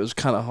around. It was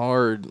kind of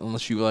hard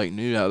unless you, like,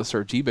 knew how to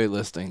search eBay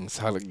listings,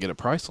 how to get a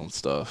price on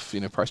stuff.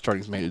 Price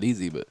charting's made it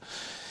easy, but,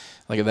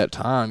 like, at that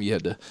time, you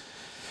had to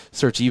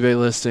search eBay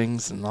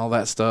listings and all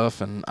that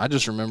stuff. And I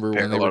just remember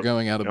when they were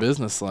going out of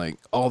business, like,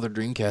 all the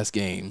Dreamcast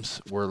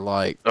games were,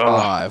 like,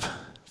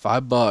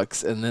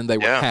 $5, and then they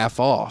were half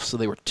off, so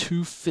they were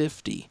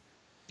 $2.50.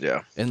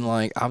 Yeah. And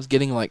like I was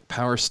getting like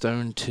Power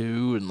Stone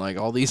 2 and like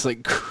all these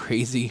like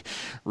crazy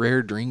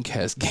rare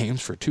Dreamcast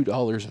games for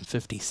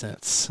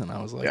 $2.50, and I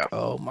was like,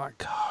 oh my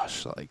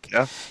gosh, like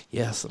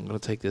yes, I'm gonna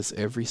take this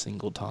every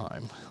single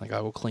time. Like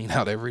I will clean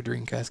out every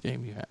Dreamcast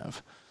game you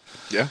have.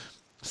 Yeah.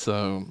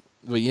 So,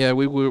 but yeah,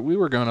 we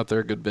were going up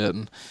there a good bit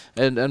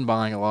and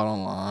buying a lot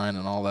online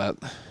and all that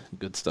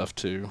good stuff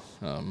too.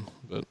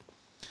 But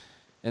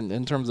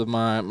in terms of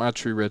my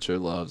true retro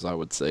loves, I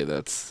would say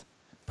that's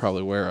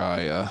probably where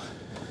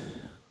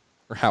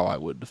or how I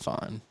would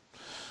define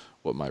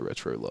what my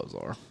retro loves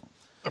are.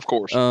 Of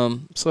course.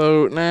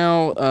 So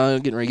now,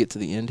 getting ready to get to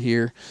the end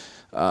here.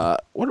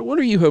 What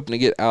are you hoping to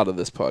get out of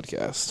this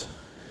podcast?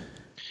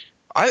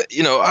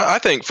 I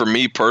think for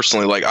me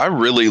personally, like I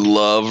really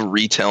love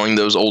retelling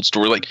those old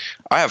stories. Like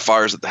I have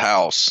fires at the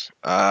house,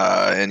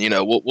 and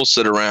we'll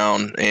sit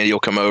around. Andy will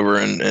come over,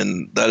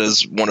 and that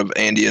is one of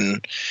Andy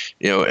and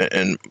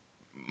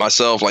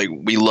myself. Like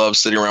we love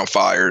sitting around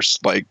fires.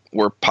 Like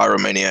we're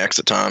pyromaniacs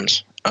at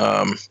times.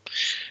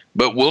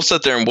 But we'll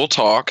sit there and we'll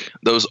talk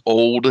those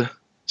old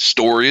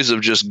stories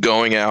of just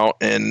going out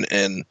and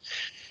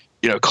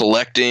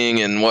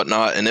collecting and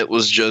whatnot. And it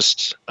was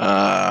just,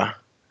 I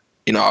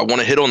want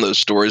to hit on those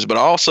stories, but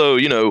also,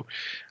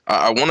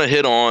 I want to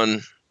hit on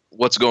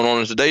what's going on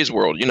in today's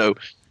world.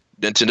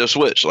 Nintendo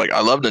Switch. Like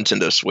I love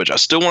Nintendo Switch. I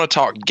still want to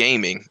talk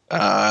gaming,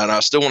 and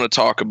I still want to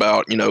talk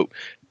about,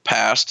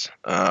 past,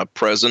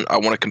 present. I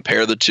want to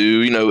compare the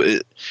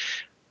two.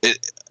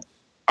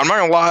 I'm not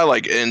gonna lie,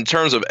 like in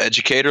terms of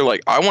educator,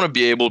 like I want to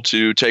be able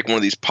to take one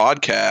of these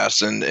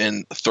podcasts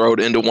and throw it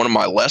into one of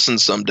my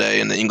lessons someday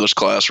in the English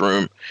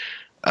classroom.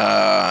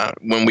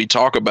 When we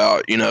talk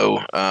about,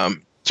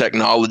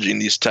 technology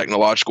and these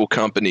technological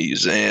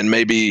companies, and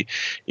maybe,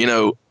 you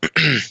know,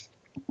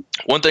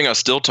 one thing I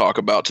still talk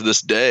about to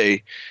this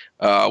day,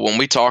 when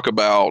we talk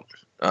about,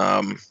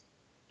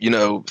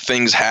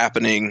 things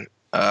happening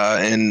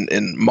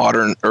in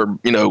modern, or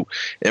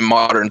in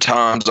modern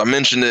times. I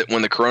mentioned it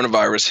when the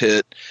coronavirus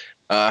hit,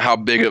 how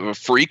big of a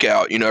freak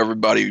out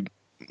everybody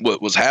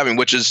was having,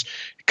 which is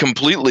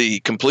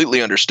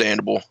completely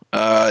understandable.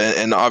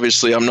 And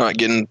obviously, I'm not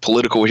getting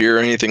political here or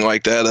anything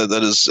like that.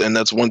 That is, and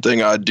that's one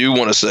thing I do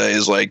want to say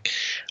is like,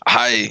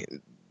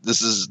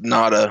 this is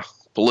not a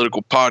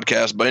political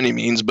podcast by any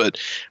means, but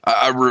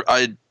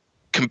I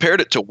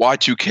compared it to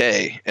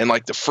Y2K and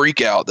like the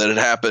freak out that had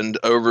happened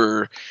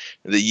over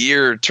the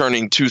year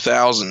turning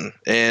 2000,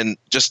 and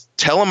just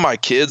telling my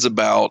kids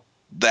about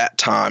that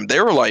time.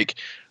 They were like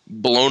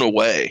blown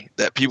away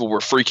that people were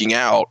freaking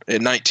out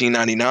in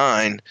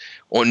 1999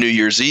 on New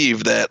Year's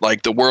Eve that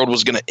like the world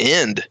was going to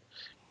end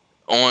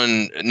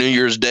on New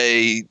Year's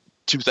Day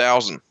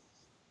 2000.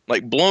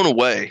 Like blown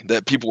away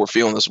that people were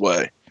feeling this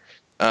way.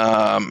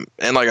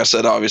 And like I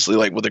said, obviously,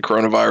 like with the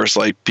coronavirus,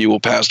 like people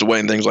passed away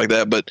and things like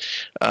that. But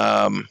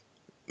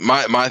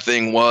my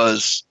thing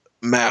was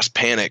mass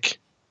panic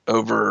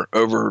over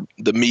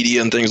the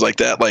media and things like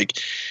that. Like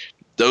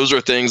those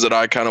are things that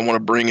I kind of want to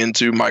bring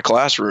into my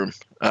classroom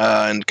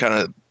and kind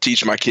of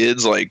teach my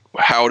kids like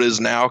how it is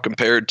now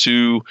compared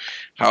to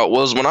how it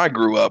was when I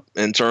grew up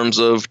in terms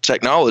of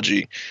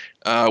technology,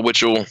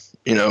 which will,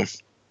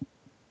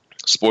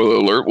 spoiler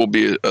alert, will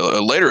be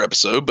a later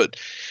episode, but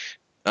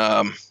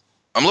I'm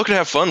looking to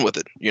have fun with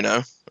it.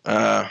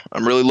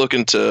 I'm really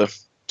looking to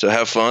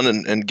have fun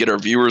and get our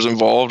viewers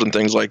involved and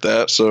things like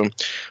that. So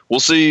we'll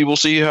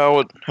see how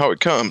it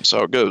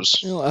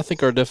goes. I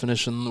think our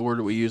definition, the word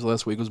that we used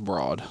last week, was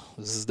broad.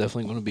 This is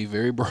definitely going to be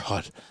very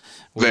broad.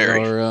 Very.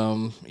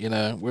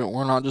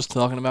 We're not just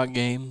talking about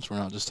games. We're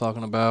not just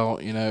talking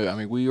about, we're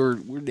and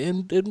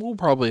we'll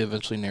probably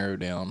eventually narrow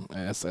down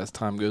as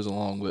time goes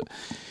along, but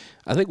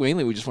I think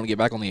mainly we just want to get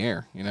back on the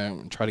air,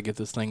 and try to get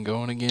this thing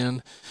going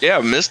again. Yeah,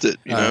 I missed it,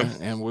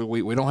 And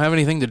we don't have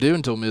anything to do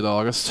until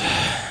mid-August.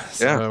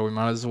 So yeah. we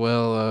might as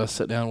well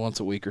sit down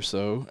once a week or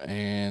so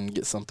and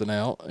get something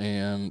out.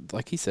 And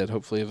like he said,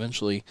 hopefully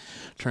eventually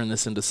turn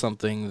this into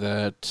something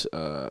that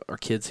our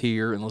kids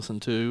hear and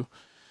listen to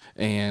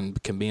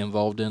and can be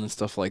involved in and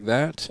stuff like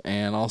that.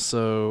 And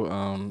also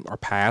our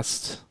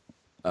past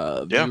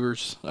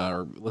viewers,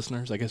 or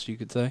listeners, I guess you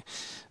could say,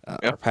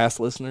 our past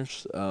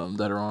listeners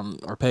that are on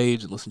our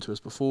page and listened to us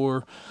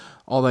before,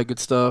 all that good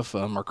stuff,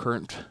 our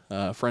current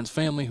friends,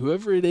 family,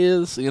 whoever it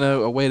is,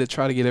 a way to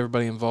try to get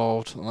everybody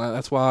involved.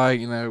 That's why,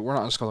 we're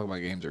not just talking about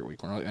games every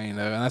week. We're not, and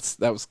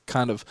that was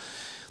kind of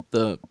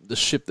the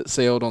ship that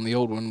sailed on the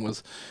old one,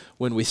 was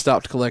when we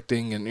stopped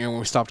collecting and when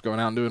we stopped going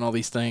out and doing all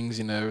these things,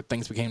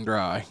 things became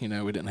dry. We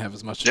didn't have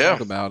as much to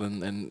talk about,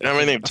 and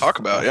anything to talk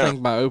about. I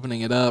think by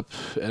opening it up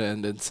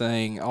and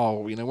saying,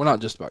 we're not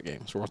just about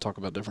games. We're going to talk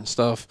about different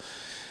stuff.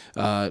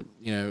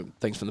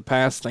 Things from the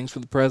past, things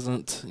from the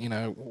present.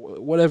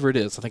 Whatever it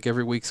is. I think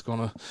every week's going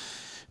to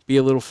be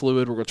a little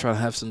fluid. We're going to try to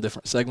have some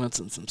different segments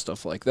and some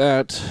stuff like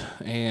that,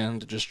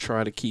 and just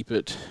try to keep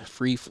it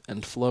free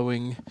and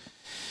flowing,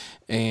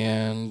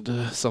 and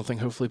something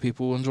hopefully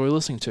people will enjoy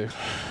listening to.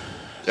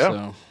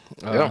 Yeah.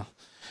 So,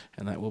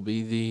 and that will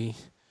be the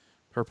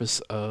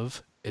purpose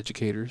of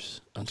Educators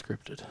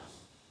Unscripted.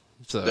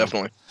 So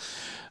Definitely.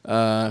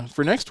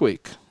 For next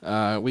week,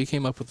 we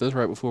came up with this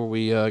right before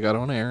we got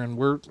on air, and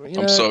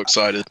I'm so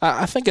excited.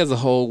 I think as a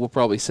whole, we'll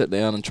probably sit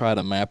down and try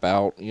to map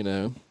out,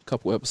 a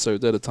couple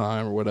episodes at a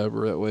time or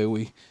whatever. That way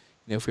we,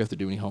 if we have to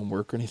do any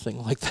homework or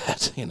anything like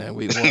that,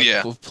 we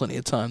have plenty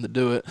of time to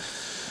do it.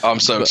 I'm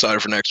so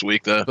excited for next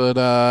week, though. But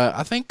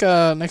I think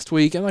next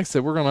week, and like I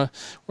said, we're gonna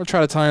try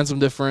to tie in some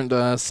different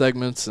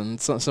segments and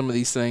some of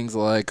these things,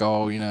 like what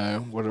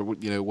are we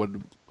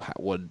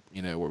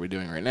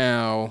doing right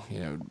now,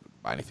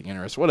 buy anything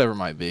interesting, whatever it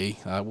might be.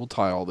 We'll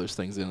tie all those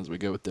things in as we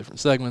go with different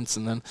segments,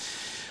 and then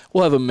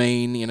we'll have a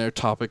main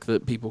topic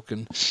that people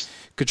can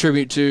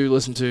contribute to,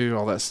 listen to,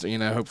 all that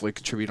hopefully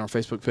contribute on our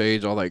Facebook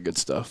page, all that good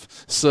stuff.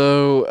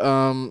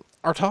 So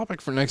our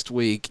topic for next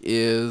week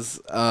is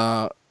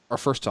our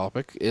first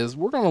topic is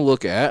we're going to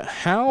look at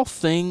how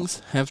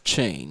things have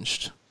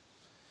changed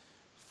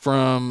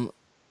from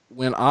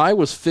when I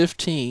was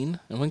 15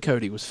 and when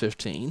Cody was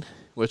 15,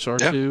 which are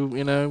two,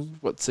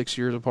 6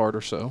 years apart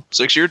or so.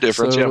 6 year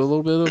difference, so a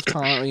little bit of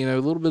time, a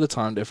little bit of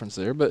time difference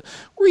there. But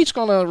we're each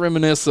going to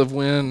reminisce of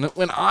when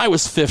I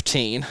was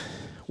 15,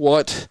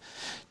 what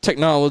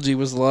technology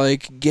was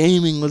like,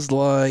 gaming was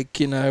like,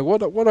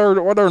 what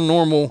our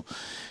normal,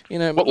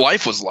 what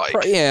life was like.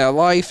 Yeah,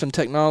 life and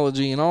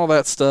technology and all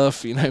that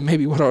stuff.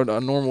 Maybe what a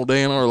normal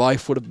day in our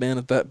life would have been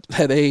at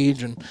that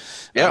age, and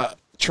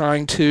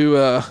trying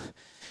to,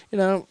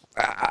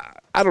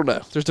 I don't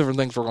know. There's different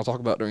things we're going to talk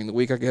about during the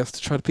week, I guess,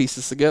 to try to piece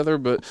this together.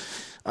 But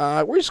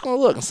we're just going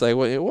to look and say,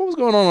 what was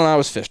going on when I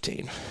was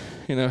 15?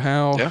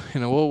 How, Yeah.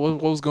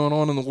 what was going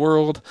on in the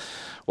world?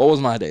 What was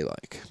my day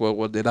like?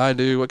 What did I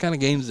do? What kind of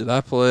games did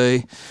I play?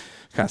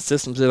 What kind of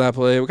systems did I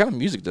play? What kind of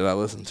music did I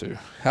listen to?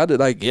 How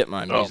did I get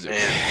my Oh music?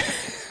 man.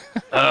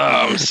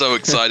 I'm so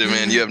excited,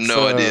 man. You have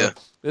no idea.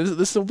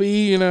 This will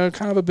be,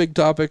 kind of a big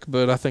topic,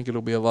 but I think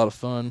it'll be a lot of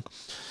fun.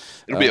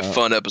 It'll be a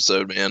fun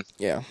episode, man.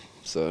 Yeah.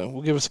 So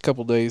we'll give us a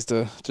couple days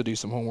to do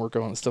some homework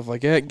on and stuff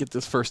like that. Get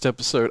this first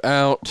episode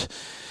out.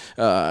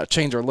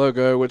 Change our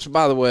logo, which,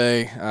 by the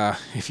way,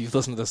 if you've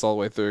listened to this all the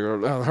way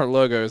through, our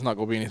logo is not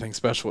going to be anything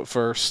special at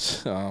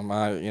first.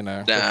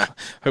 Nah.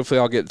 Hopefully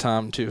I'll get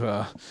time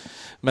to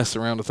mess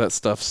around with that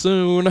stuff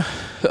soon.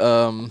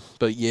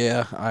 But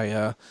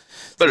yeah,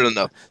 Better than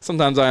nothing.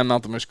 sometimes I am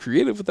not the most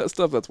creative with that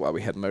stuff. That's why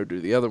we had Mo do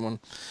the other one.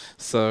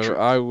 So True.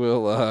 I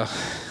will,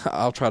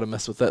 I'll try to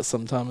mess with that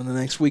sometime in the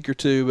next week or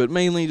two, but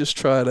mainly just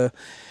try to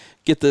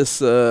get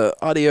this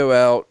audio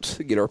out,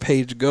 get our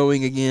page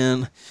going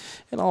again,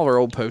 and all of our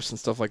old posts and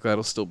stuff like that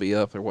will still be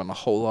up. There wasn't a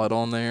whole lot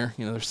on there.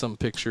 There's some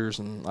pictures,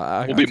 and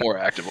We'll be more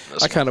active on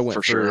this. I kind of went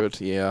for through sure. it.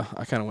 Yeah,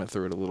 I kind of went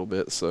through it a little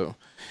bit. So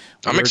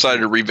I'm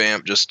excited to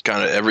revamp just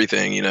kind of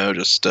everything,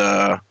 just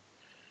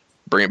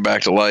bring it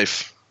back to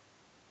life.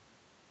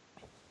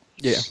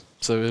 Yeah,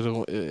 so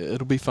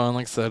it'll be fun,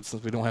 like I said,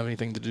 since we don't have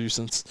anything to do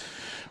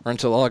or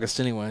until August,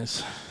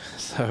 anyways.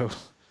 So,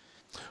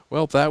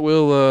 well, that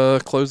will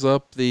close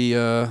up the.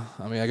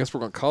 I guess we're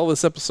gonna call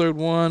this episode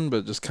 1,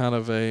 but just kind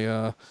of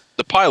a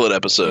The pilot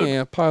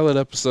episode. pilot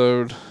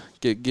episode.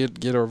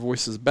 Get our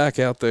voices back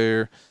out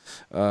there.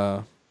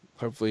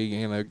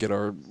 Hopefully, get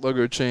our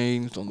logo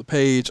changed on the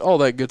page, all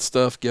that good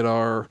stuff. Get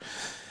our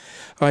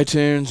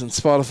iTunes and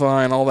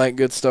Spotify and all that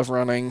good stuff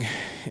running.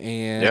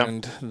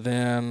 And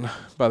then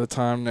by the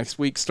time next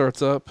week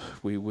starts up,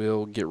 we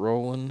will get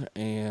rolling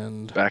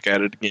and Back at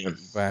it again.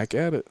 back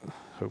at it.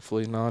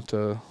 Hopefully not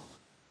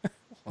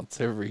once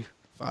every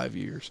 5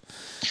 years.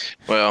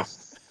 Well,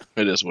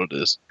 it is what it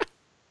is.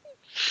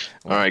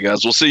 All right,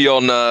 guys. We'll see you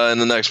on in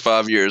the next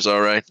 5 years.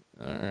 All right.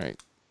 All right.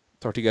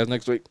 Talk to you guys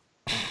next week.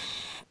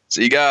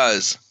 See you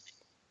guys.